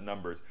important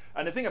numbers.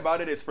 And the thing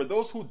about it is, for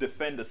those who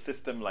defend a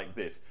system like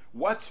this,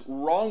 what's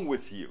wrong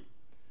with you?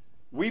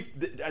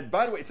 And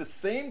by the way, it's the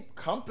same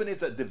companies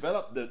that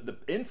develop the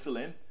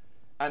insulin,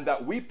 and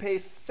that we pay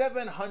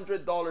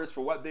 $700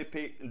 for what they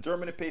pay.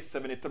 Germany pays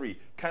 73,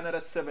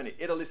 Canada 70,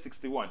 Italy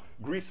 61,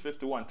 Greece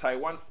 51,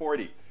 Taiwan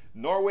 40,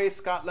 Norway,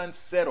 Scotland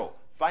 0,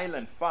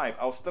 Finland 5,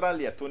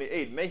 Australia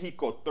 28,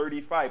 Mexico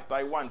 35,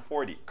 Taiwan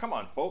 40. Come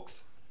on,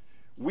 folks.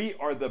 We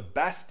are the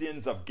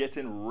bastions of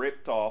getting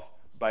ripped off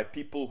by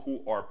people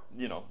who are,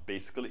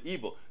 basically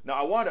evil. Now,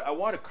 I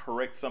want to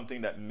correct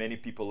something that many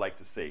people like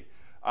to say.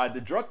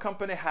 The drug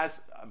company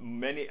has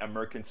many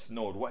Americans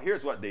snowed.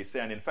 Here's what they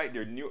say, and in fact,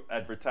 their new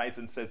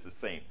advertising says the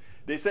same.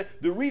 They say,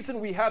 the reason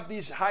we have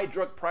these high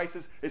drug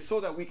prices is so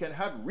that we can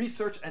have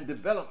research and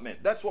development.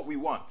 That's what we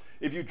want.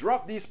 If you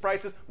drop these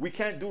prices, we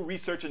can't do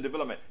research and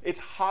development. It's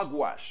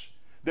hogwash.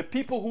 The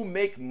people who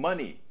make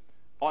money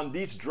on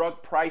these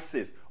drug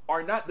prices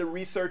are not the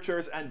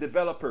researchers and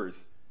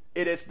developers.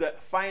 It is the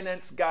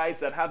finance guys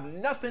that have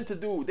nothing to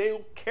do. They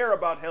don't care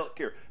about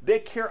healthcare. They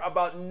care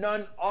about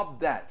none of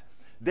that.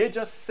 They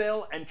just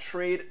sell and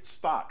trade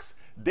stocks.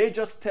 They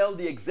just tell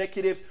the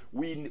executives,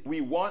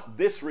 we want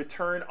this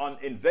return on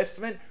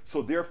investment,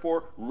 so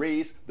therefore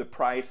raise the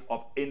price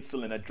of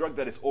insulin, a drug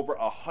that is over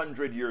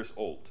 100 years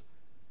old.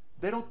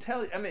 They don't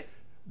tell you. I mean,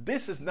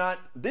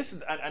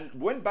 and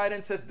when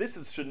Biden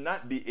says should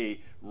not be a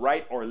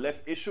right or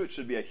left issue, it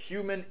should be a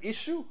human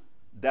issue,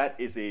 that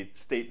is a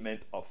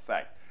statement of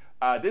fact.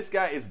 This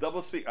guy is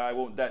double speak.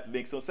 That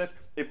makes no sense.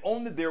 If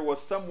only there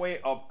was some way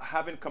of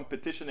having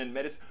competition in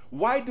medicine.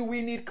 Why do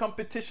we need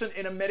competition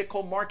in a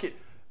medical market?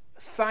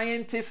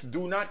 Scientists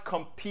do not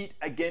compete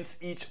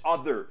against each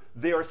other.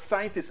 They are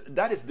scientists.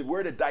 That is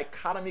where the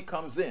dichotomy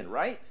comes in,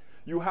 right?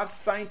 You have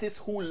scientists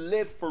who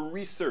live for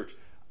research.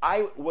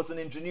 I was an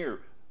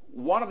engineer.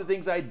 One of the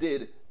things I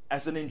did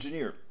as an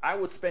engineer, I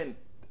would spend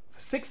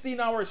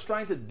 16 hours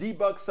trying to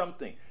debug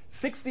something,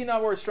 16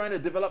 hours trying to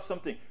develop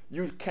something.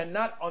 You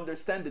cannot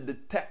understand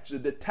the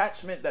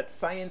detachment that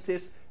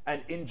scientists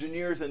and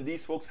engineers and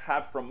these folks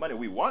have from money.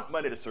 We want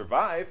money to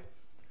survive,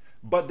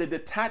 but the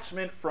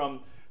detachment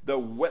from the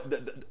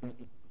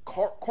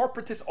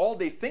corporatists, all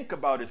they think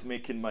about is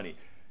making money.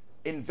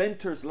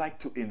 Inventors like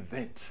to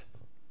invent.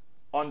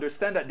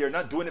 Understand that they're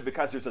not doing it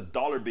because there's a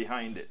dollar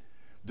behind it.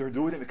 They're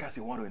doing it because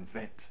they want to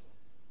invent.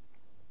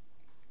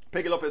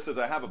 Peggy Lopez says,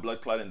 I have a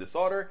blood clotting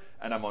disorder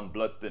and I'm on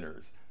blood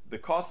thinners. The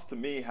cost to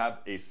me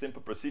have a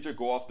simple procedure,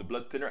 go off the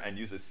blood thinner and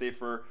use a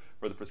safer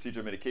for the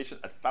procedure medication,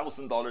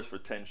 $1,000 for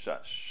 10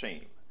 shots.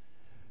 Shame.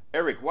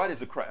 Eric, what is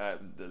the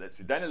let's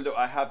see. Daniel,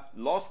 I have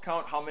lost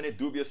count how many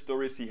dubious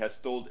stories he has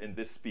told in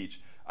this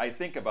speech. I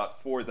think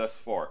about 4 thus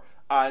far.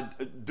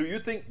 Do you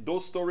think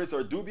those stories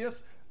are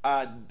dubious?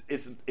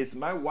 Is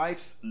my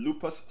wife's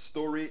lupus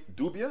story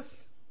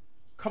dubious?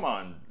 Come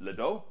on,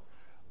 Ledo.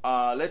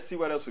 Let's see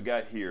what else we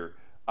got here.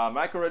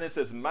 Michael Redden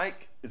says,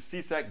 Mike,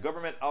 CSAC,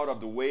 government out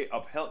of the way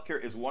of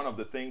healthcare is one of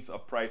the things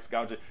of price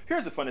gouging.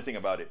 Here's the funny thing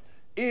about it.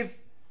 If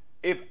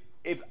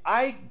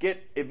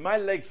my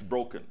leg's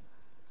broken,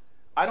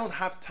 I don't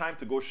have time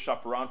to go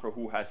shop around for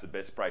who has the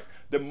best price.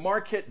 The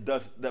market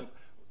does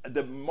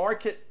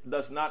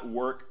not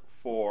work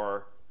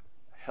for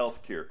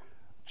healthcare.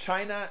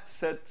 China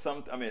said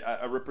something. I mean,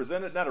 an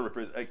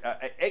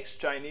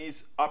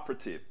ex-Chinese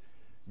operative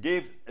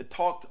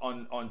talked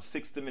on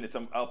 60 Minutes.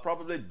 I'll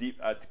probably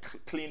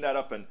clean that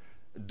up and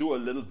do a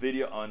little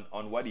video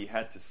on what he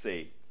had to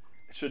say.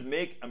 It should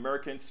make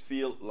Americans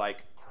feel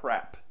like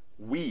crap.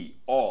 We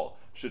all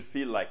should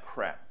feel like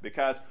crap,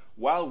 because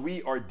while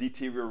we are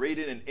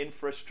deteriorating in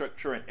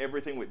infrastructure and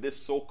everything with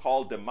this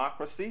so-called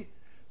democracy,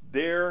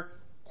 their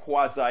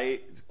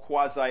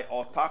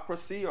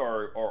quasi-autocracy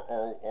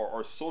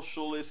or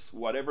socialist,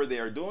 whatever they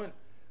are doing,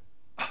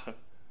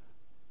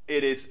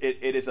 it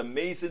is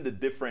amazing the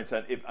difference.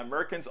 And if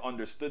Americans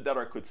understood that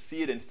or could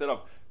see it, instead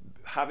of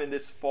having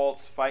this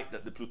false fight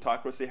that the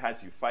plutocracy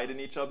has you fighting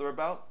each other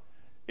about,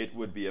 it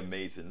would be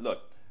amazing.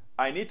 Look,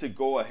 I need to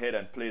go ahead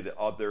and play the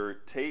other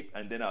tape,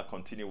 and then I'll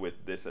continue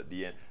with this at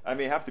the end. I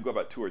may have to go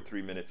about 2 or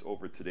 3 minutes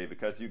over today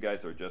because you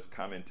guys are just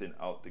commenting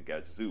out the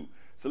gazoo.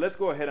 So let's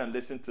go ahead and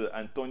listen to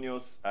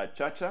Antonio's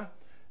Chacha,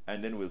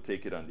 and then we'll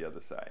take it on the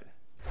other side.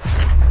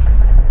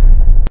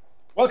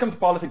 Welcome to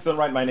Politics Done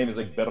Right. My name is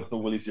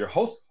Egberto Willies, your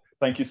host.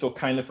 Thank you so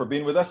kindly for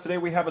being with us today.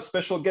 We have a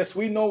special guest.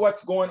 We know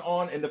what's going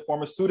on in the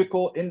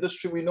pharmaceutical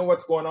industry. We know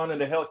what's going on in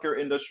the healthcare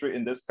industry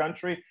in this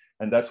country.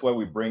 And that's why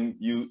we bring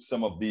you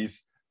some of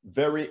these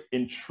very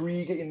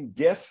intriguing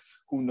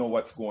guests who know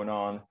what's going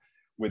on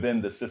within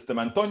the system.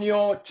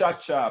 Antonio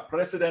Chacha,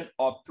 president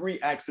of 3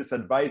 Axis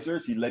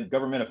Advisors. He led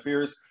government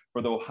affairs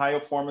for the Ohio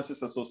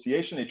Pharmacists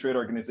Association, a trade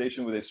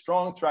organization with a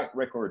strong track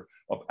record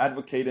of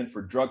advocating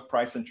for drug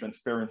price and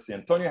transparency.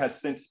 Antonio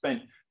has since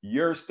spent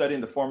years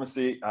studying the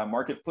pharmacy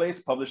marketplace,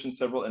 publishing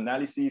several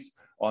analyses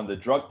on the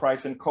drug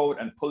pricing code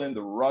and pulling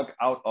the rug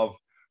out of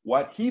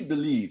what he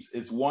believes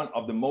is one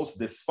of the most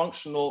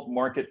dysfunctional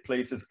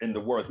marketplaces in the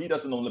world. He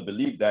doesn't only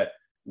believe that,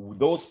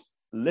 those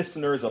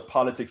listeners of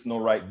Politics Done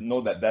Right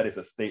know that that is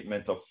a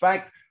statement of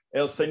fact.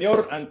 El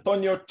Señor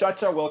Antonio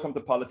Chacha, welcome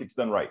to Politics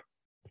Done Right.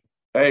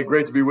 Hey,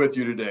 great to be with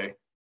you today.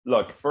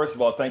 Look, first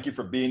of all, thank you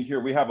for being here.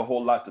 We have a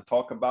whole lot to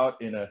talk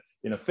about in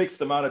a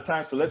fixed amount of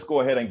time, so let's go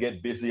ahead and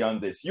get busy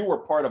on this. You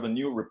were part of a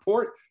new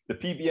report, the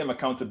PBM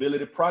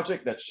Accountability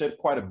Project, that shed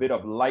quite a bit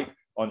of light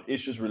on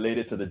issues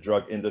related to the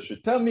drug industry.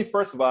 Tell me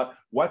first about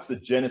what's the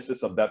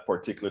genesis of that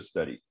particular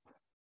study?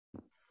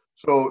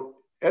 So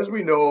as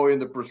we know in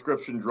the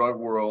prescription drug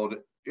world,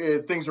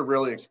 things are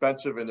really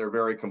expensive and they're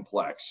very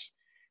complex.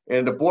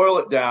 And to boil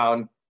it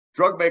down,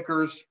 drug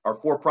makers are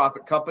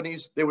for-profit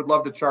companies. They would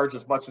love to charge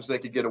as much as they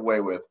could get away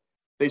with.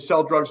 They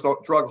sell drugs to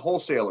drug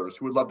wholesalers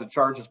who would love to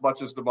charge as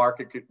much as the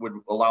market would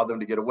allow them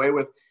to get away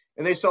with.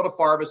 And they sell to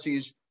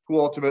pharmacies who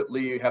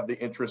ultimately have the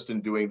interest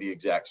in doing the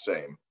exact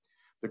same.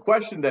 The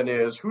question then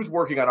is, who's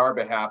working on our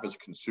behalf as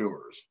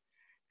consumers?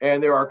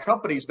 And there are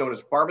companies known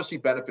as pharmacy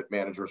benefit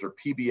managers, or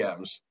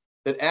PBMs,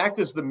 that act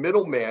as the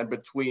middleman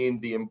between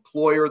the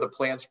employer, the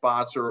plan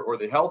sponsor, or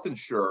the health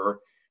insurer,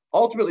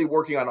 ultimately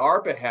working on our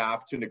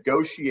behalf to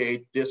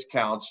negotiate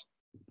discounts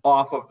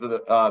off of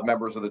the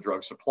members of the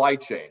drug supply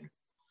chain.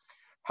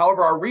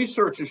 However, our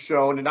research has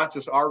shown, and not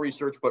just our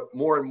research, but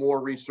more and more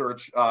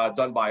research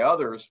done by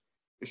others,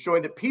 is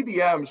showing that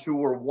PBMs who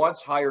were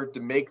once hired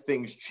to make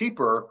things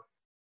cheaper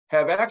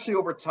have actually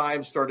over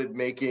time started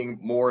making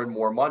more and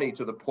more money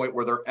to the point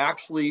where they're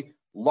actually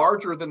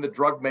larger than the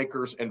drug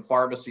makers and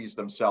pharmacies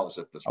themselves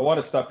at this point. I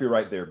want to stop you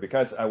right there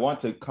because I want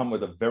to come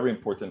with a very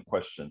important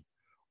question.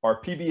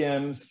 Are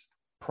PBMs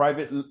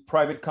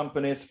private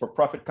companies,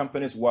 for-profit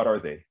companies? What are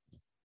they?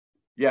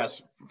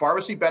 Yes,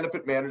 pharmacy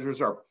benefit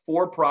managers are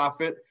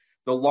for-profit.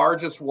 The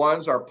largest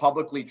ones are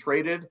publicly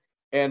traded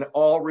and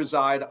all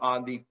reside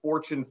on the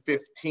Fortune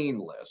 15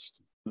 list.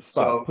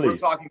 Stop, please. We're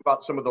talking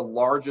about some of the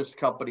largest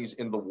companies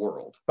in the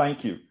world.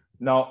 Thank you.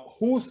 Now,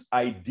 whose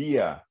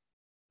idea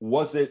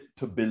was it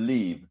to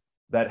believe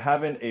that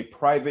having a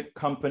private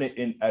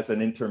company as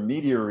an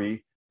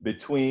intermediary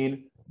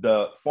between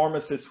the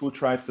pharmacist who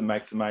tries to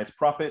maximize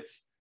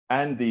profits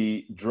and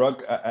the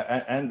drug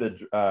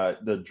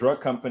drug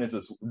companies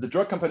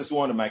who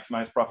want to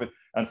maximize profit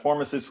and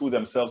pharmacists who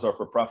themselves are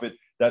for profit,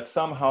 that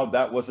somehow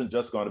that wasn't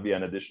just going to be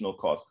an additional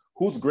cost?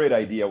 Whose great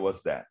idea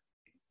was that?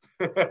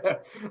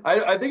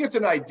 I think it's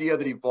an idea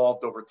that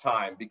evolved over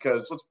time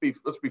because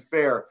let's be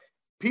fair,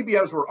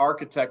 PBMs were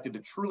architected to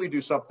truly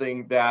do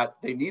something that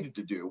they needed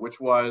to do, which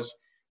was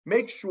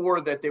make sure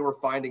that they were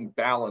finding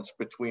balance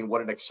between what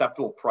an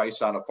acceptable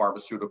price on a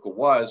pharmaceutical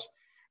was,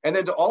 and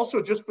then to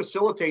also just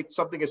facilitate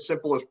something as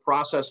simple as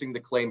processing the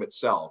claim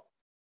itself.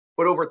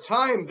 But over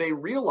time, they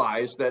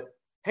realized that,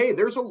 hey,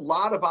 there's a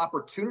lot of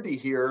opportunity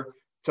here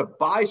to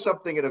buy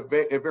something at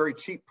a very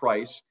cheap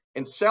price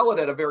and sell it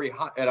at a very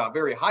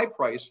high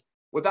price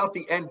without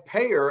the end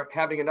payer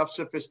having enough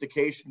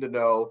sophistication to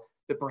know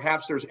that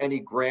perhaps there's any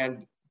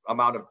grand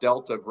amount of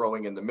delta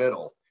growing in the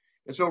middle.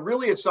 And so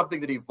really it's something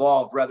that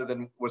evolved rather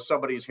than was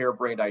somebody's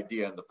harebrained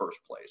idea in the first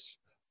place.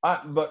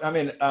 But I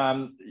mean,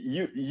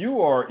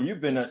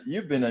 you've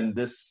been in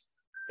this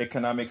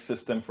economic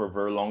system for a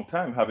very long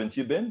time, haven't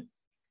you been?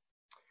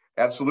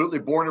 Absolutely.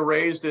 Born and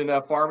raised in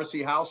a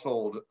pharmacy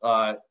household.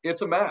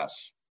 It's a mess.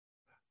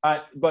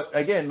 But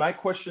again, my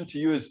question to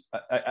you is,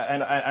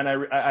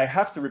 I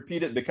have to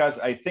repeat it because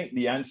I think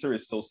the answer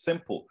is so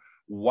simple.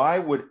 Why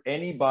would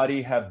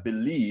anybody have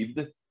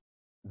believed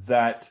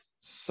that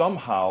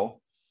somehow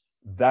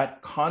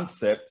that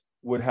concept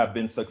would have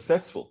been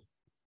successful?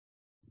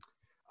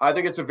 I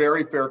think it's a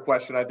very fair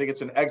question. I think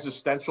it's an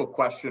existential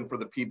question for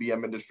the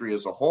PBM industry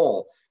as a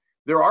whole.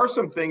 There are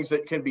some things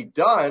that can be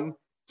done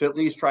to at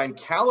least try and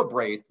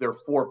calibrate their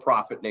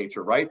for-profit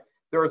nature, right?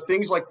 There are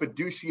things like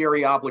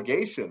fiduciary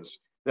obligations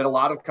that a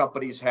lot of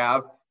companies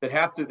have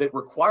that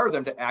require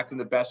them to act in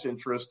the best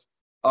interest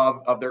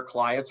of their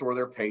clients or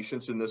their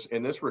patients in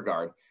this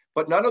regard.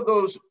 But none of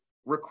those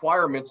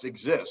requirements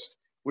exist,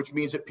 which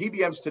means that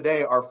PBMs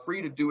today are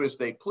free to do as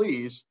they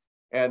please.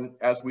 And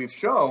as we've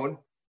shown,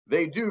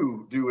 they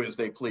do as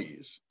they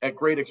please at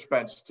great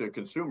expense to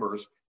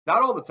consumers,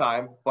 not all the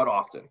time, but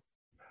often.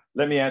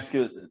 Let me ask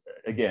you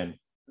again,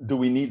 do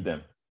we need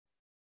them?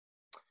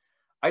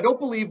 I don't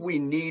believe we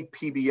need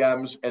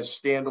PBMs as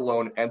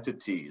standalone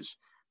entities,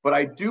 but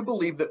I do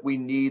believe that we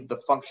need the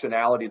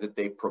functionality that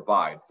they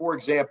provide. For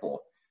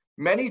example,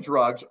 many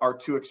drugs are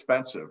too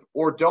expensive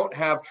or don't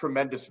have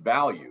tremendous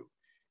value.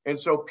 And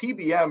so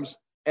PBMs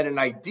at an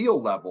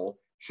ideal level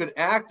should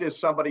act as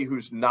somebody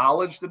who's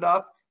knowledgeable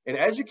enough and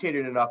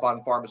educated enough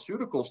on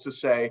pharmaceuticals to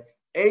say,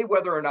 A,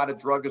 whether or not a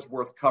drug is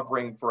worth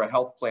covering for a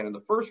health plan in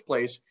the first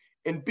place,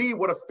 and B,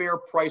 what a fair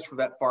price for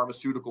that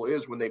pharmaceutical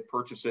is when they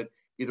purchase it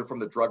either from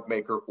the drug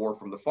maker or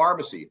from the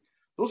pharmacy.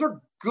 Those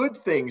are good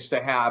things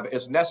to have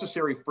as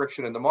necessary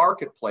friction in the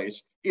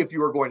marketplace if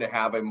you are going to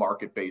have a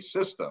market-based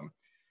system.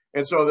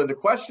 And so then the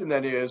question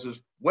then is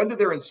when do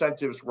their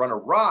incentives run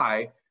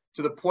awry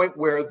to the point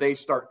where they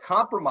start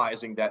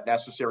compromising that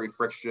necessary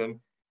friction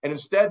and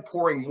instead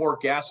pouring more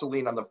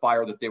gasoline on the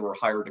fire that they were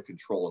hired to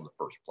control in the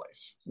first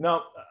place?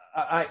 Now,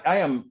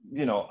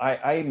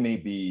 I may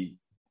be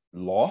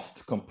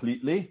lost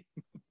completely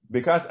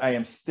because I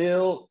am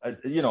still,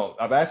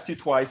 I've asked you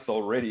twice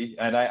already,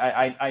 and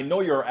I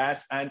know you're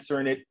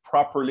answering it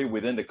properly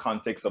within the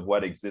context of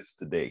what exists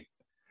today.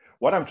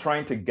 What I'm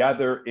trying to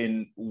gather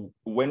in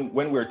when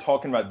we're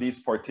talking about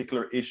these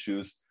particular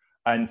issues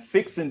and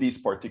fixing these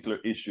particular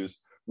issues,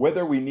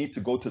 whether we need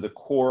to go to the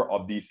core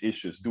of these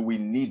issues. Do we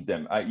need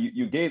them?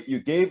 You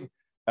gave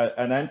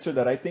an answer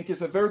that I think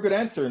is a very good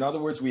answer. In other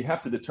words, we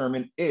have to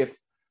determine if,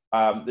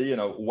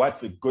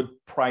 what's a good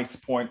price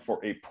point for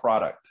a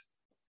product.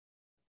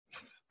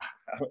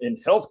 In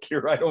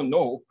healthcare, I don't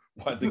know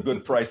what the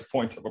good price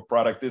point of a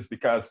product is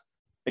because,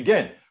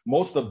 again,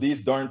 most of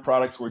these darn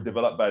products were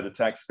developed by the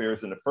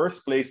taxpayers in the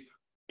first place.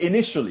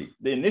 Initially,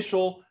 the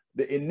initial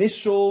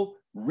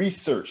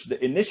research,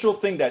 the initial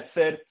thing that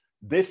said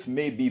this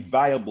may be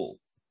viable,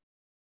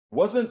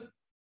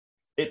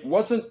 it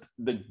wasn't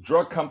the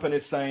drug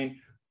companies saying,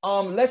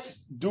 let's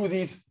do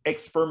these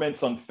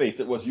experiments on faith.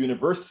 It was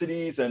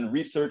universities and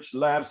research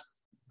labs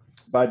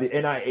by the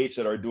NIH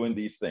that are doing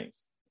these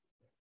things.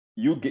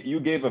 You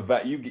gave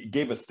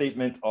a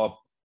statement of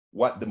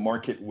what the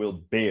market will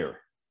bear.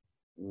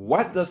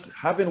 What does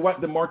having what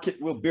the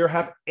market will bear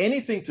have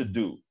anything to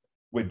do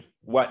with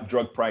what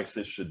drug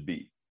prices should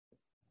be?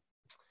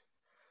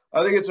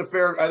 I think it's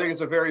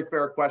a very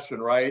fair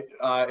question, right?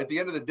 At the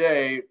end of the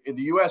day, in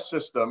the U.S.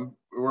 system,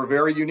 we're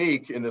very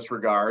unique in this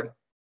regard.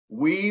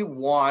 We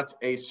want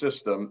a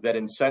system that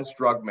incents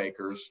drug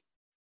makers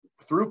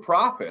through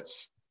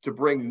profits to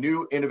bring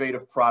new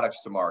innovative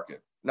products to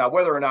market. Now,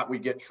 whether or not we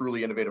get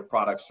truly innovative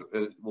products,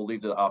 we'll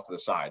leave it off to the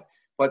side.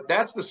 But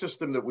that's the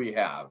system that we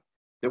have,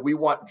 that we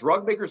want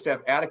drug makers to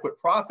have adequate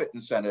profit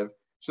incentive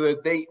so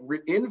that they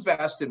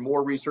invest in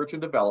more research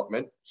and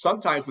development,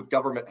 sometimes with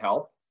government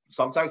help,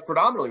 sometimes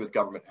predominantly with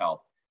government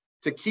help,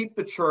 to keep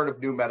the churn of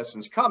new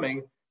medicines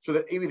coming so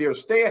that either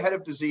stay ahead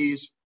of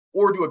disease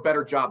or do a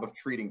better job of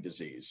treating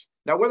disease.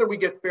 Now, whether we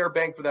get fair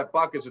bang for that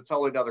buck is a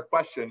totally another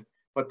question,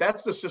 but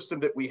that's the system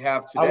that we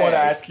have today. I want to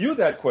ask you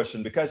that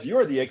question because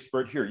you're the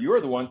expert here.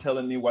 You're the one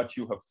telling me what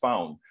you have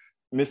found.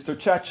 Mr.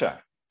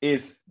 Chacha,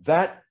 is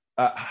that,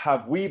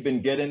 have we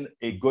been getting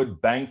a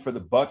good bang for the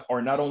buck?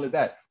 Or not only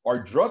that,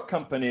 are drug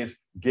companies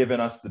giving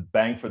us the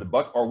bang for the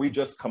buck? Or are we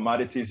just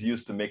commodities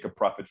used to make a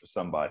profit for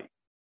somebody?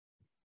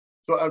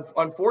 So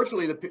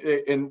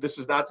unfortunately, and this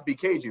is not to be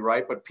cagey,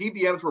 right? But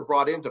PBMs were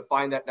brought in to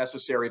find that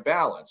necessary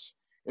balance.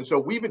 And so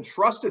we've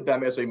entrusted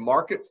them as a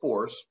market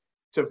force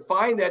to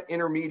find that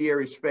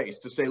intermediary space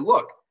to say,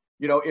 look,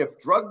 if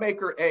drug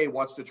maker A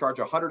wants to charge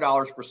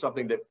 $100 for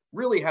something that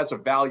really has a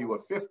value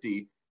of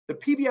 $50, the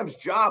PBM's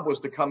job was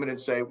to come in and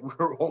say,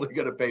 we're only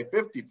going to pay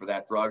 $50 for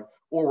that drug,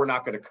 or we're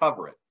not going to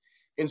cover it.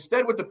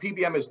 Instead, what the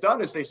PBM has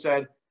done is they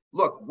said,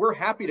 look, we're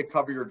happy to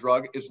cover your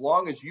drug as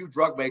long as you,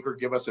 drug maker,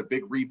 give us a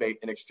big rebate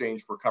in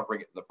exchange for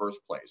covering it in the first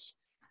place.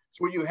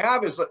 So what you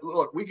have is,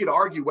 look, we could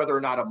argue whether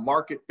or not a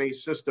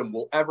market-based system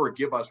will ever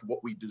give us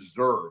what we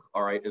deserve,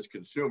 all right, as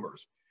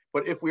consumers.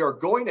 But if we are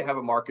going to have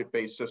a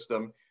market-based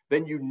system,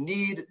 then you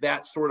need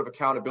that sort of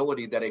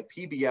accountability that a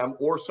PBM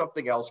or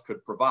something else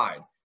could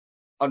provide.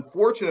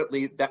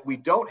 Unfortunately, that we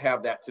don't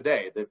have that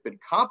today. They've been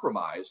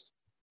compromised.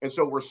 And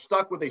so we're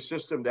stuck with a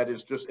system that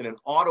is just in an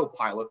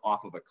autopilot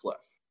off of a cliff.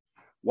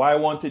 Why I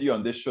wanted you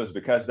on this show is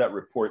because that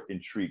report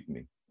intrigued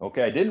me.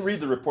 Okay, I didn't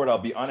read the report, I'll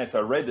be honest. I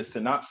read the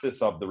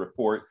synopsis of the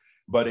report,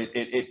 but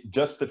it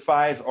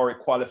justifies or it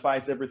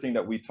qualifies everything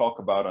that we talk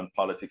about on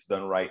Politics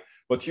Done Right.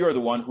 But you're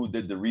the one who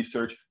did the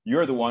research.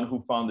 You're the one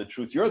who found the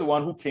truth. You're the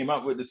one who came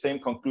up with the same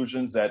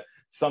conclusions that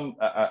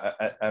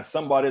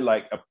somebody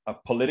like a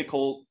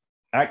political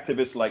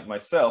activist like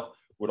myself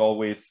would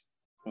always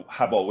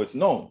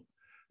known.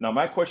 Now,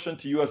 my question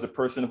to you as a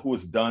person who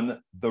has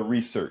done the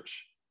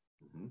research,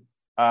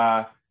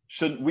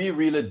 shouldn't we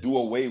really do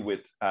away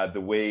with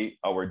the way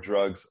our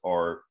drugs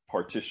are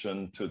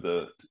partitioned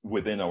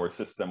within our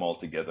system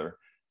altogether,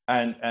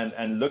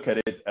 and look at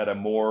it at a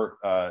more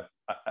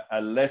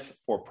a less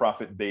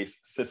for-profit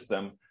based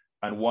system,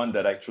 and one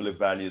that actually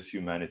values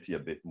humanity a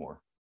bit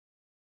more?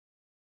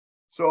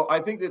 So I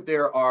think that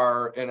there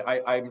are, and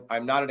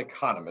I'm not an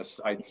economist.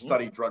 I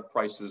study drug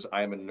prices.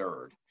 I am a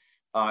nerd,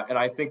 and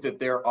I think that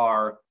there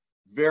are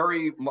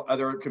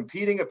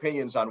competing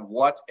opinions on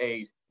what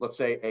let's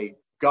say a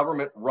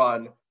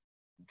government-run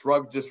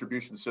drug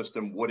distribution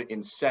system would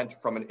incent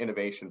from an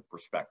innovation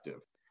perspective.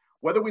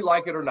 Whether we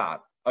like it or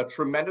not, a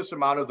tremendous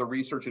amount of the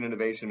research and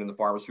innovation in the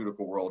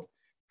pharmaceutical world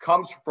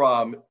comes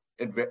from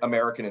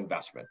American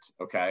investment,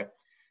 okay?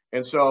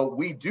 And so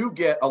we do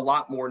get a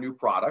lot more new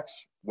products,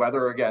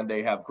 whether, again,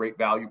 they have great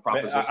value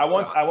propositions. I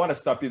want to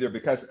stop you there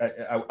because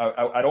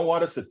I don't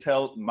want us to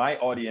tell my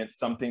audience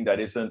something that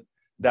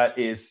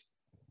is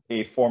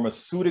a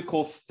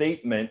pharmaceutical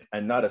statement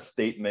and not a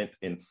statement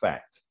in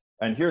fact?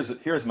 And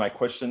here's my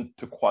question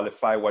to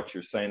qualify what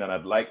you're saying, and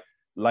I'd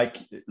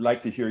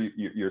like to hear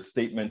your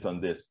statement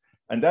on this.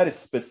 And that is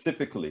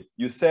specifically,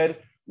 you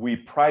said we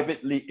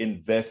privately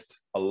invest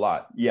a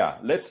lot. Yeah,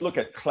 let's look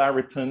at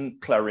Claritin,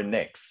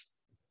 Clarinex,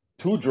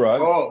 2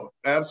 drugs. Oh,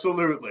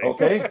 absolutely.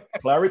 Okay,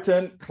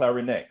 Claritin,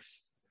 Clarinex.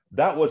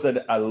 That was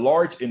a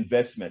large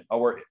investment.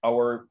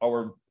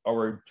 Our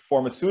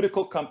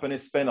pharmaceutical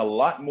companies spend a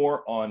lot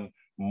more on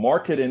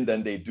marketing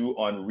than they do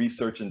on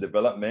research and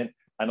development.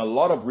 And a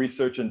lot of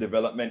research and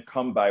development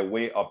come by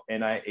way of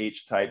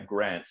NIH type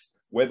grants,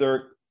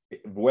 whether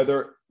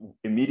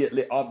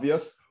immediately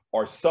obvious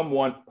or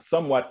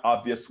somewhat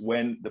obvious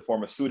when the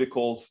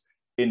pharmaceuticals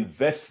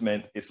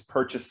investment is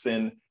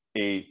purchasing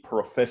a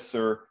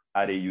professor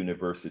at a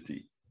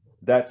university.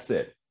 That's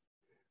it.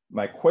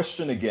 My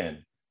question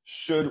again,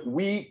 should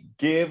we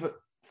give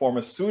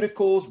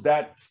pharmaceuticals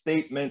that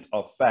statement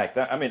of fact?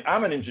 I mean,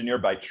 I'm an engineer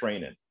by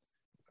training,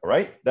 all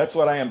right? That's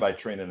what I am by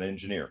training, an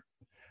engineer.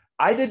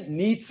 I didn't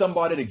need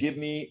somebody to give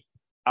me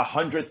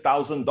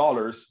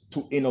 $100,000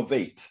 to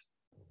innovate.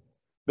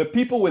 The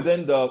people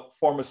within the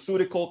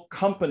pharmaceutical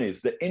companies,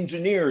 the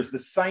engineers, the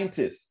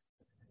scientists,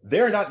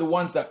 they're not the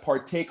ones that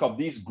partake of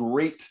these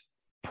great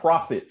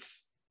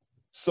profits.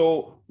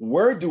 So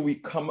where do we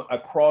come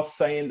across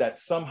saying that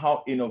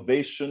somehow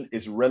innovation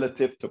is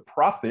relative to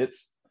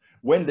profits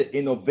when the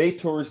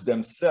innovators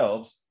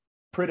themselves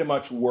pretty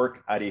much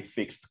work at a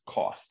fixed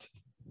cost?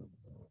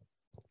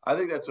 I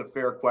think that's a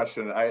fair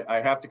question.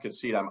 I have to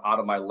concede I'm out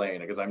of my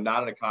lane because I'm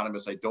not an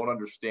economist. I don't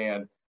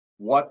understand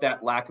what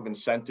that lack of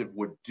incentive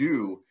would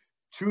do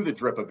to the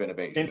drip of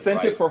innovation.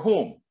 Incentive, right? For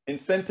whom?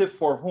 Incentive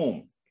for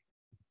whom?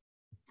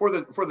 For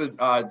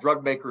the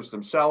drug makers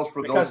themselves.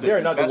 Because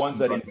they're not the ones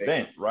that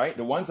invent, right?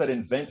 The ones that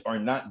invent are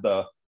not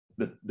the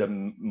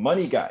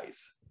money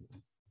guys.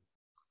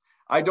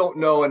 I don't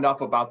know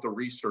enough about the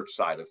research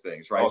side of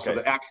things, right? Okay. So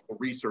the actual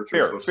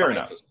researchers, fair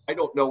enough. I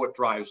don't know what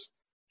drives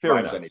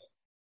anything.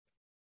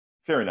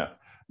 Fair enough.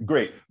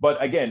 Great.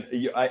 But again,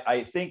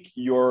 I think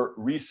your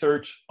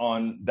research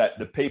on that,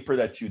 the paper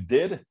that you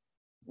did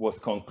was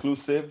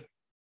conclusive,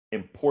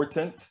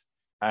 important.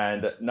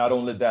 And not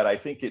only that, I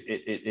think it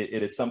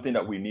is something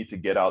that we need to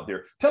get out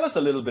there. Tell us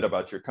a little bit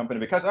about your company,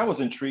 because I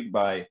was intrigued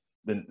by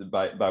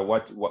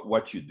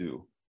what you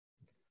do.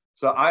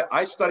 So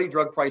I study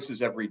drug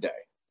prices every day.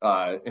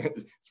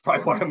 It's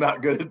probably why I'm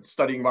not good at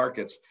studying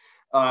markets.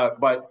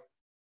 But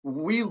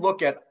we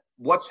look at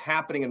what's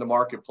happening in the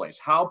marketplace,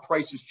 how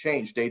prices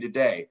change day to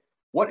day.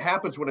 What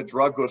happens when a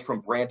drug goes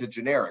from brand to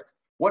generic?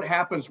 What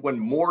happens when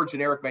more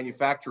generic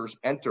manufacturers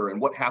enter? And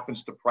what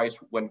happens to price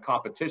when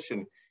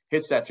competition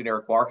hits that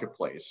generic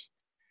marketplace?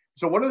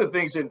 So one of the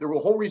things, and the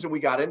whole reason we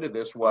got into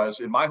this was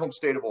in my home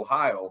state of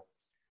Ohio,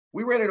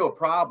 we ran into a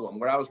problem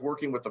when I was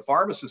working with the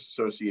Pharmacists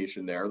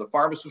Association there. The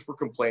pharmacists were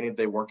complaining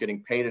they weren't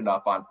getting paid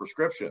enough on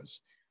prescriptions.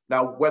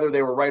 Now, whether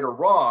they were right or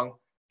wrong,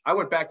 I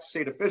went back to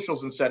state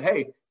officials and said,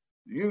 hey,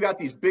 you got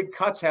these big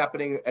cuts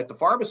happening at the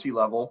pharmacy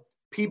level.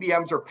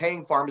 PBMs are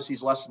paying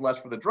pharmacies less and less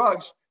for the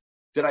drugs.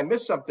 Did I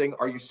miss something?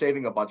 Are you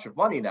saving a bunch of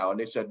money now? And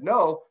they said,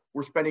 no,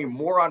 we're spending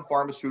more on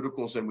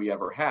pharmaceuticals than we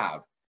ever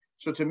have.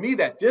 So to me,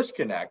 that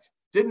disconnect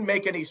didn't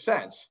make any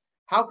sense.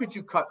 How could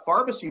you cut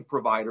pharmacy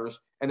providers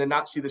and then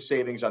not see the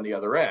savings on the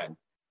other end?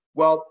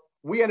 Well,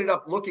 we ended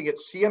up looking at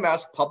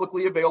CMS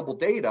publicly available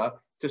data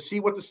to see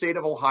what the state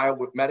of Ohio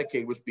with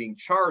Medicaid was being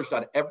charged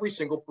on every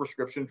single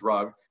prescription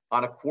drug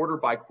on a quarter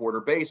by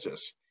quarter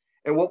basis.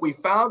 And what we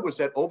found was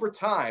that over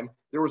time,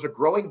 there was a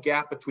growing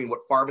gap between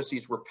what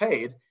pharmacies were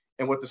paid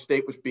and what the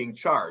state was being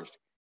charged.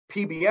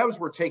 PBMs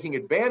were taking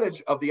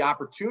advantage of the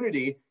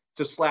opportunity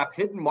to slap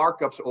hidden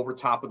markups over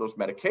top of those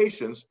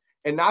medications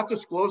and not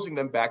disclosing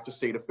them back to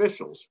state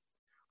officials.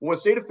 When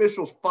state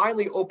officials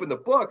finally opened the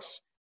books,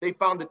 they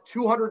found that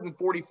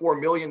 $244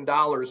 million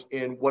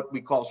in what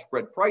we call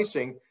spread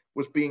pricing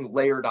was being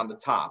layered on the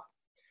top.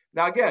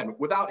 Now, again,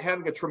 without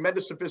having a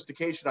tremendous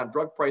sophistication on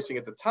drug pricing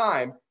at the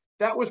time,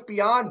 that was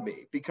beyond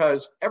me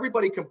because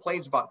everybody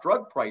complains about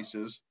drug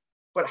prices,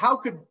 but how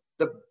could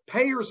the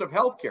payers of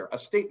healthcare, a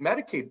state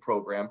Medicaid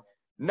program,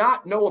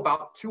 not know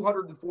about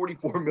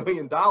 $244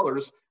 million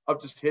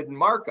of just hidden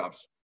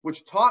markups,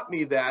 which taught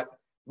me that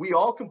we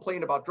all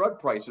complain about drug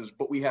prices,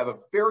 but we have a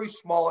very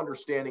small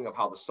understanding of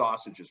how the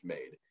sausage is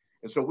made.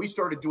 And so we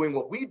started doing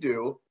what we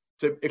do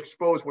to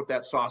expose what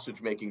that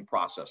sausage making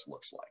process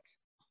looks like.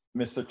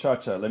 Mr.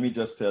 Chacha, let me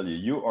just tell you,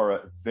 you are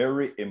a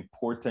very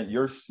important,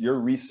 your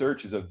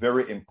research is a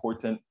very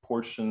important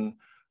portion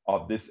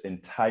of this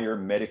entire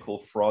medical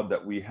fraud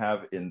that we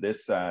have in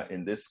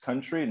this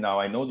country. Now,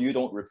 I know you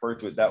don't refer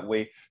to it that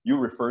way. You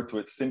refer to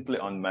it simply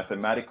on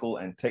mathematical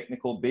and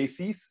technical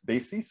basis.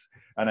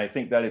 And I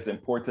think that is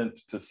important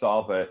to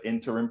solve an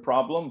interim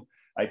problem.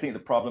 I think the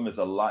problem is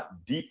a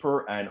lot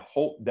deeper, and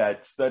hope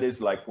that studies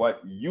like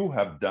what you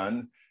have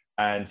done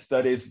and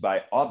studies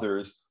by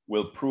others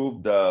will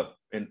prove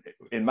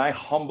in my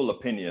humble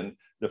opinion,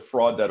 the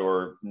fraud that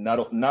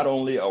not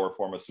only our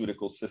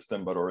pharmaceutical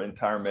system, but our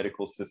entire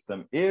medical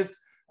system is,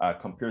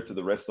 compared to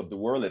the rest of the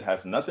world. It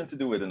has nothing to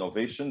do with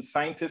innovation.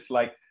 Scientists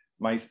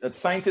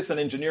and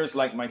engineers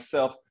like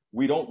myself,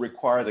 we don't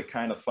require the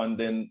kind of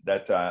funding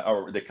that,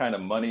 or the kind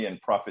of money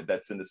and profit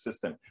that's in the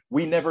system.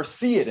 We never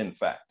see it, in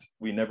fact.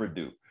 We never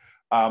do.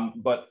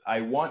 But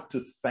I want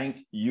to thank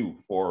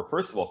you for,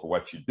 first of all, for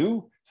what you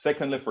do.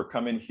 Secondly, for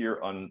coming here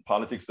on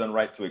Politics Done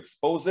Right to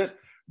expose it.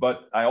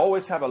 But I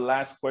always have a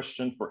last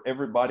question for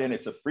everybody, and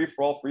it's a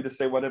free-for-all, free to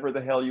say whatever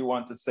the hell you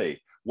want to say.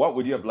 What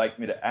would you have liked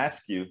me to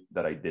ask you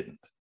that I didn't?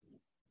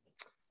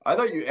 I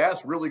thought you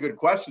asked really good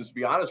questions, to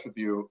be honest with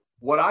you.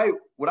 What I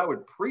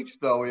would preach,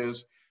 though,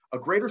 is a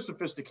greater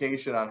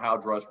sophistication on how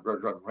drug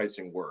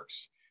pricing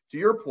works. To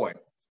your point,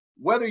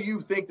 whether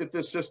you think that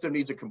this system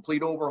needs a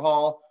complete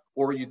overhaul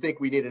or you think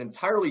we need an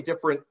entirely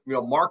different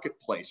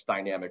marketplace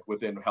dynamic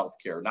within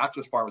healthcare, not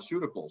just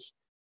pharmaceuticals,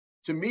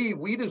 to me,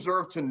 we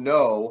deserve to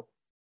know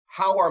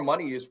how our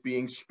money is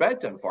being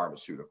spent on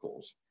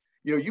pharmaceuticals.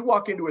 You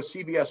walk into a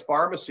CVS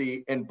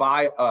pharmacy and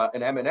buy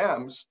an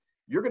M&Ms,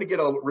 you're going to get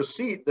a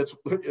receipt that's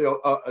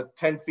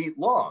 10 feet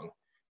long.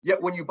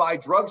 Yet when you buy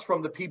drugs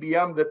from the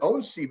PBM that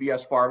owns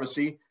CVS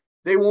Pharmacy,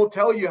 they won't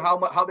tell you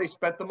how they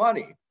spent the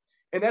money.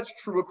 And that's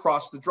true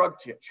across the drug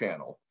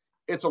channel.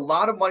 It's a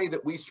lot of money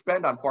that we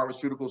spend on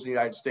pharmaceuticals in the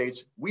United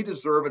States. We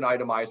deserve an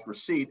itemized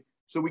receipt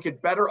so we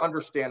could better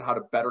understand how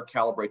to better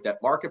calibrate that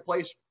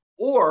marketplace,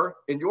 or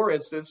in your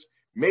instance,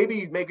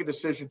 maybe make a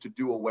decision to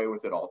do away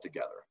with it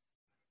altogether.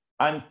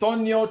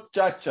 Antonio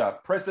Chacha,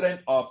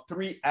 president of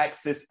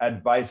 3Axis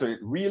Advisor. It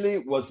really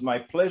was my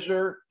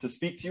pleasure to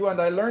speak to you,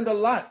 and I learned a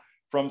lot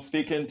from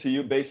speaking to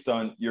you based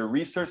on your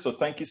research. So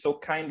thank you so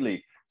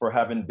kindly for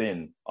having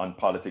been on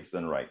Politics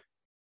Done Right.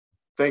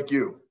 Thank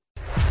you.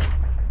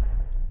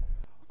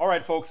 All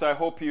right, folks, I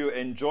hope you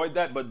enjoyed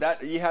that,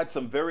 but he had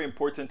some very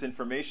important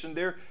information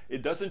there.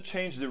 It doesn't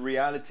change the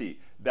reality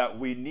that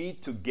we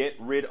need to get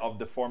rid of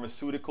the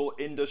pharmaceutical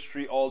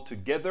industry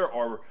altogether,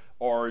 or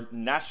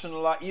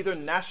either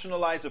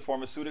nationalize the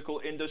pharmaceutical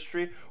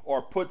industry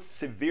or put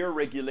severe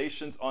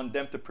regulations on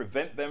them to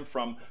prevent them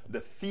from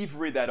the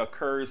thievery that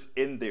occurs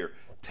in there.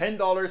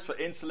 $10 for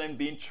insulin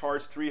being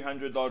charged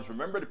 $300.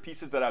 Remember the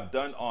pieces that I've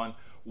done on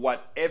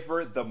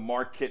whatever the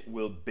market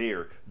will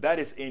bear. That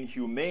is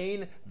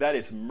inhumane, that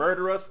is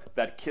murderous,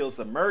 that kills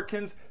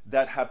Americans,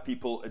 that have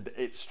people,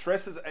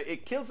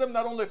 it kills them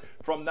not only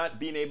from not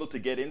being able to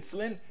get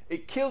insulin,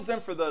 it kills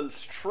them for the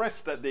stress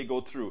that they go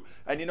through.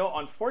 And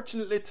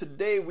unfortunately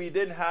today we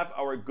didn't have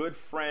our good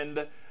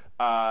friend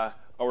Bridge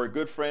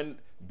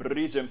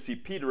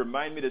MCP to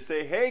remind me to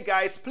say, hey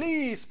guys,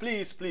 please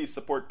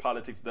support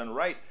Politics Done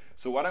Right.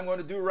 So what I'm going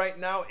to do right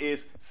now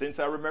is, since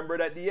I remembered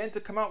at the end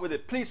to come out with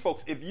it, please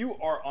folks, if you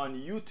are on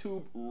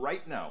YouTube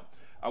right now,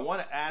 I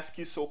want to ask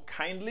you so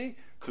kindly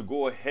to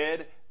go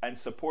ahead and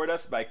support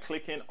us by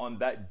clicking on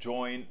that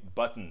join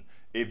button.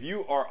 If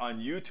you are on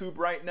YouTube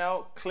right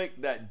now,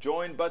 click that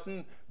join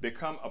button,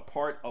 become a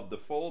part of the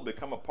fold,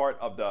 become a part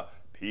of the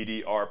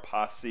PDR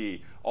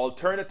posse.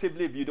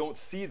 Alternatively, if you don't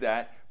see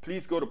that,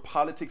 please go to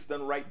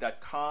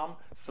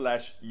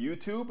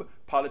politicsdoneright.com/YouTube,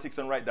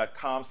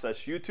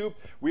 politicsdoneright.com/YouTube.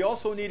 We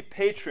also need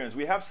patrons.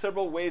 We have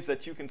several ways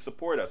that you can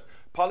support us.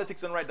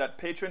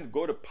 Politicsdoneright.patreon,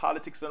 go to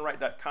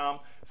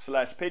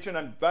politicsdoneright.com/patreon.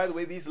 And by the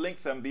way, these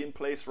links are being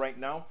placed right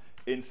now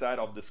inside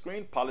of the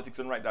screen,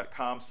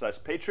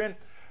 politicsdoneright.com/patreon.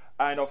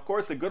 And of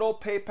course, the good old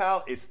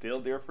PayPal is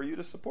still there for you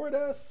to support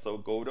us. So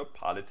go to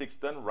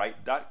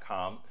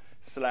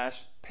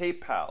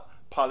politicsdoneright.com/PayPal.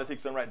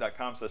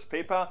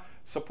 politicsdoneright.com/PayPal.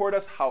 Support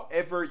us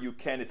however you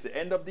can. It's the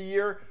end of the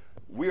year.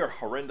 We are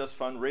horrendous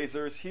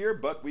fundraisers here,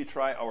 but we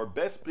try our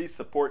best. Please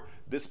support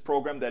this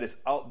program that is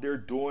out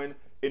there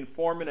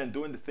informing and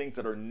doing the things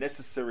that are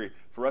necessary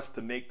for us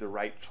to make the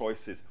right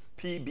choices.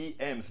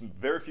 PBMs,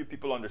 very few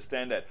people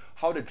understand that.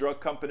 How the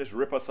drug companies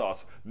rip us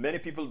off. Many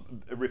people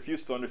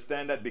refuse to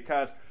understand that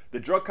because the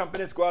drug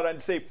companies go out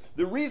and say,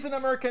 the reason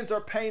Americans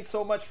are paying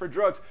so much for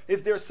drugs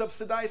is they're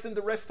subsidizing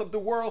the rest of the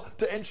world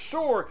to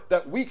ensure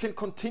that we can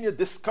continue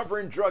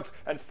discovering drugs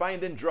and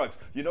finding drugs.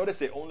 You notice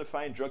they only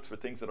find drugs for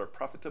things that are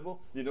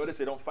profitable. You notice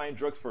they don't find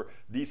drugs for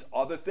these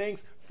other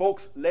things.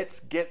 Folks,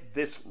 let's get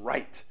this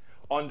right.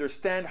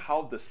 Understand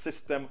how the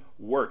system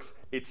works.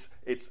 These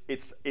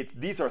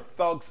are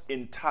thugs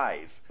in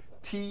ties.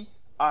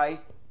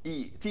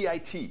 T-I-E,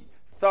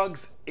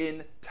 thugs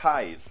in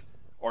ties,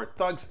 or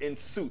thugs in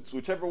suits,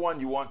 whichever one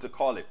you want to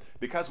call it.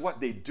 Because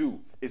what they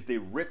do is they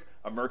rip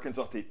Americans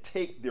off. They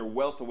take their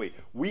wealth away.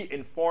 We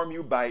inform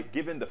you by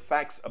giving the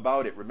facts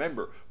about it.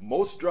 Remember,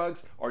 most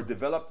drugs are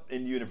developed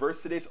in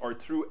universities or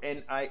through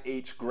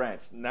NIH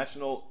grants,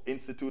 National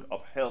Institute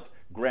of Health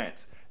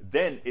grants.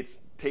 Then it's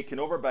taken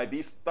over by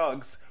these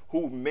thugs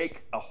who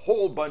make a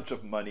whole bunch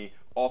of money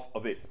off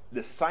of it.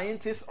 The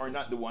scientists are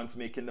not the ones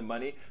making the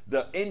money.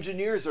 The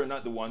engineers are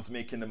not the ones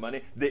making the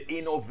money. The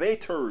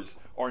innovators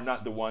are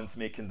not the ones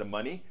making the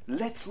money.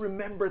 Let's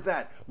remember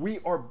that. We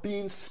are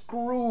being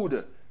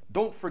screwed.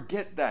 Don't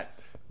forget that.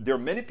 There are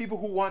many people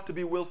who want to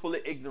be willfully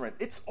ignorant.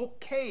 It's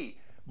okay.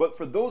 But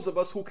for those of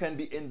us who can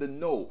be in the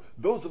know,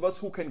 those of us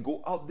who can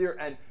go out there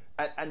and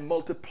and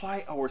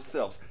multiply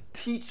ourselves.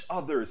 Teach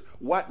others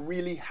what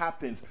really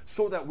happens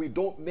so that we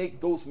don't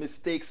make those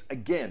mistakes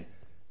again.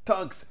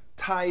 Tugs,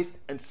 ties,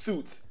 and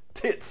suits.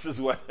 Tits is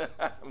what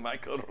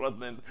Michael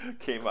Rudnin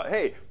came out.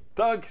 Hey,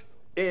 tugs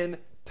in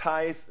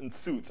ties and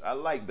suits. I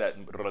like that,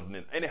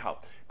 Rudnin. Anyhow,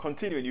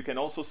 continuing, you can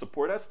also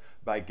support us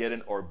by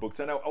getting our books.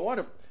 And I'm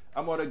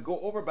going to go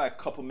over by a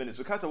couple minutes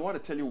because I want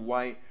to tell you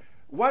why.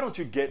 Why don't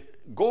you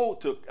go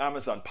to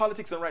Amazon,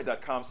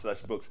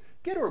 politicsdoneright.com/books.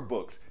 Get our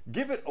books.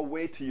 Give it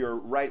away to your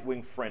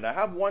right-wing friend. I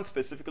have one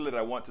specifically that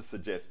I want to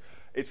suggest.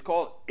 It's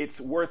called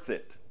It's Worth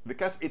It.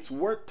 Because it's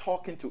worth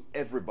talking to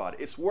everybody.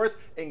 It's worth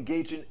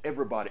engaging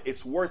everybody.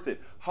 It's worth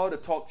it. How to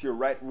talk to your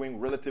right-wing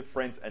relative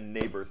friends and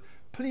neighbors.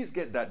 Please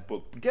get that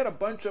book. Get a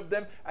bunch of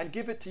them and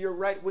give it to your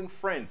right-wing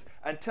friends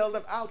and tell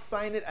them I'll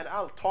sign it and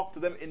I'll talk to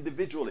them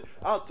individually.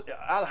 I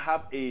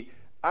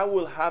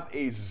will have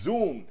a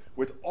Zoom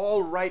with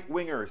all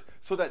right-wingers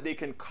so that they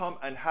can come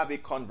and have a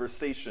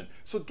conversation.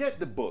 So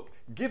get the book,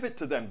 give it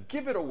to them,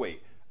 give it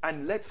away,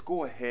 and let's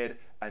go ahead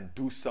and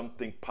do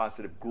something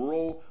positive.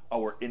 Grow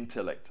our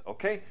intellect,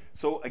 okay?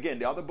 So again,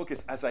 the other book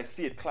is As I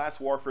See It, Class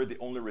Warfare, The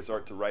Only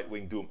Resort to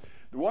Right-Wing Doom.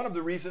 One of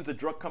the reasons the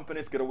drug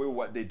companies get away with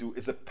what they do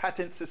is the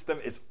patent system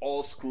is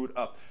all screwed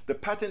up. The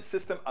patent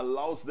system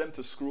allows them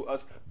to screw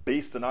us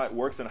based on how it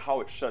works and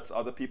how it shuts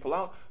other people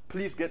out.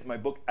 Please get my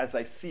book, As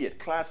I See It,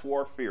 Class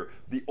Warfare,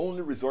 The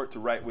Only Resort to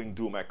Right-Wing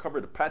Doom. I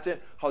cover the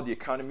patent, how the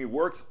economy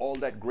works, all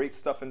that great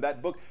stuff in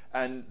that book.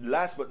 And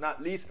last but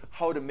not least,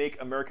 how to make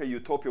America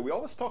utopia. We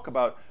always talk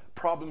about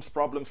problems.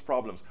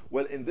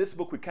 Well, in this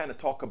book, we kind of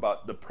talk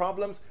about the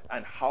problems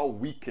and how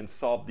we can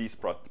solve these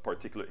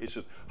particular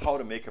issues, how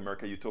to make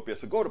America utopia.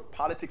 So go to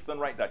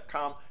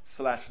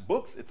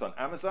politicsdoneright.com/books. It's on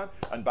Amazon.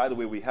 And by the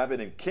way, we have it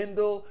in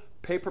Kindle,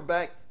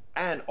 paperback,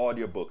 and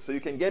audiobook. So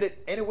you can get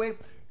it anyway.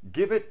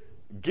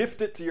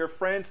 Gift it to your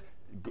friends,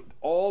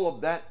 all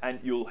of that, and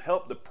you'll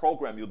help the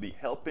program. You'll be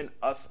helping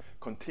us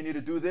continue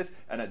to do this,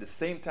 and at the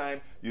same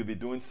time, you'll be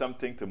doing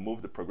something to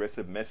move the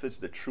progressive message,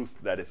 the truth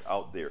that is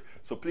out there.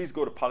 So please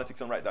go to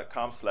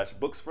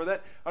politicsdoneright.com/books for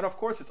that. And of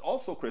course, it's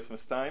also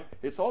Christmas time.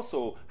 It's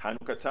also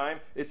Hanukkah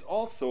time. It's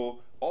also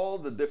all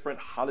the different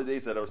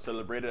holidays that are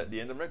celebrated at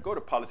the end of it. Go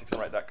to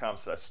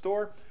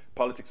politicsdoneright.com/store.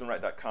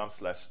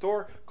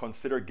 politicsdoneright.com/store.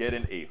 Consider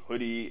getting a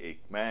hoodie, a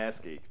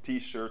mask, a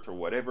t-shirt, or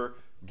whatever.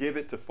 Give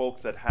it to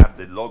folks that have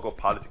the logo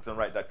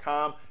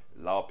politicsdoneright.com.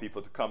 Allow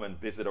people to come and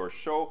visit our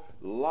show.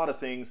 A lot of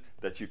things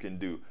that you can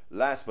do.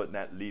 Last but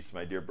not least,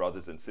 my dear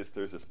brothers and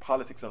sisters, is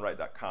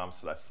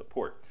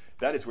politicsdoneright.com/support.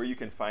 That is where you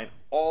can find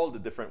all the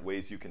different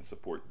ways you can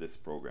support this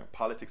program.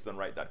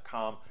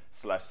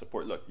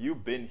 politicsdoneright.com/support. Look,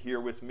 you've been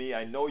here with me.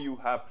 I know you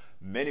have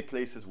many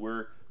places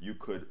where you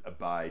could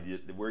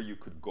abide, where you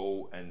could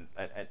go and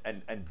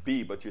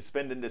be, but you're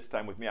spending this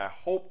time with me. I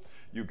hope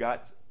you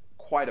got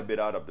quite a bit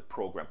out of the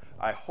program.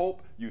 I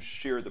hope you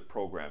share the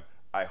program.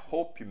 I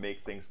hope you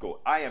make things go.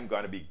 I am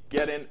going to be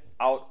getting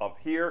out of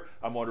here.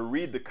 I'm going to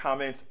read the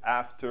comments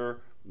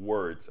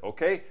afterwards,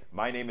 okay?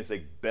 My name is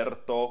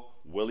Egberto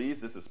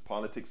Willies. This is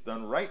Politics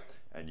Done Right,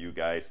 and you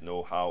guys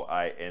know how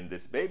I end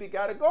this baby.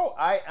 Gotta go.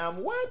 I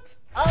am what?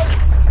 Out.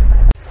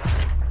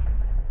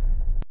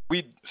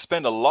 We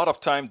spend a lot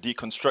of time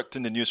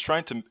deconstructing the news,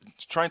 trying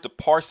to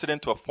parse it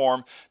into a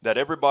form that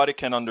everybody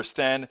can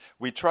understand.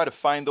 We try to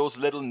find those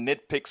little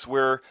nitpicks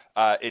where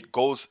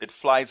it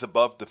flies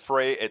above the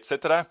fray,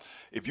 etc.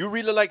 If you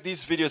really like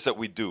these videos that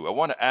we do, I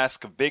want to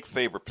ask a big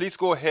favor. Please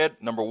go ahead.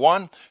 Number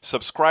 1,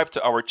 subscribe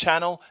to our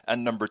channel.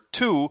 And number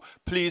 2,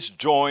 please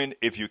join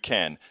if you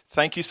can.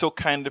 Thank you so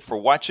kindly for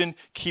watching.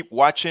 Keep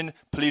watching.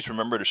 Please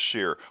remember to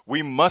share.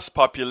 We must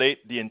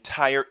populate the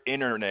entire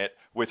internet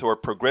with our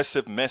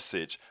progressive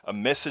message, a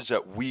message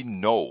that we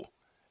know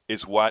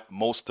is what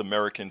most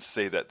Americans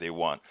say that they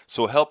want.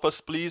 So help us,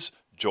 please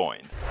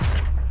join.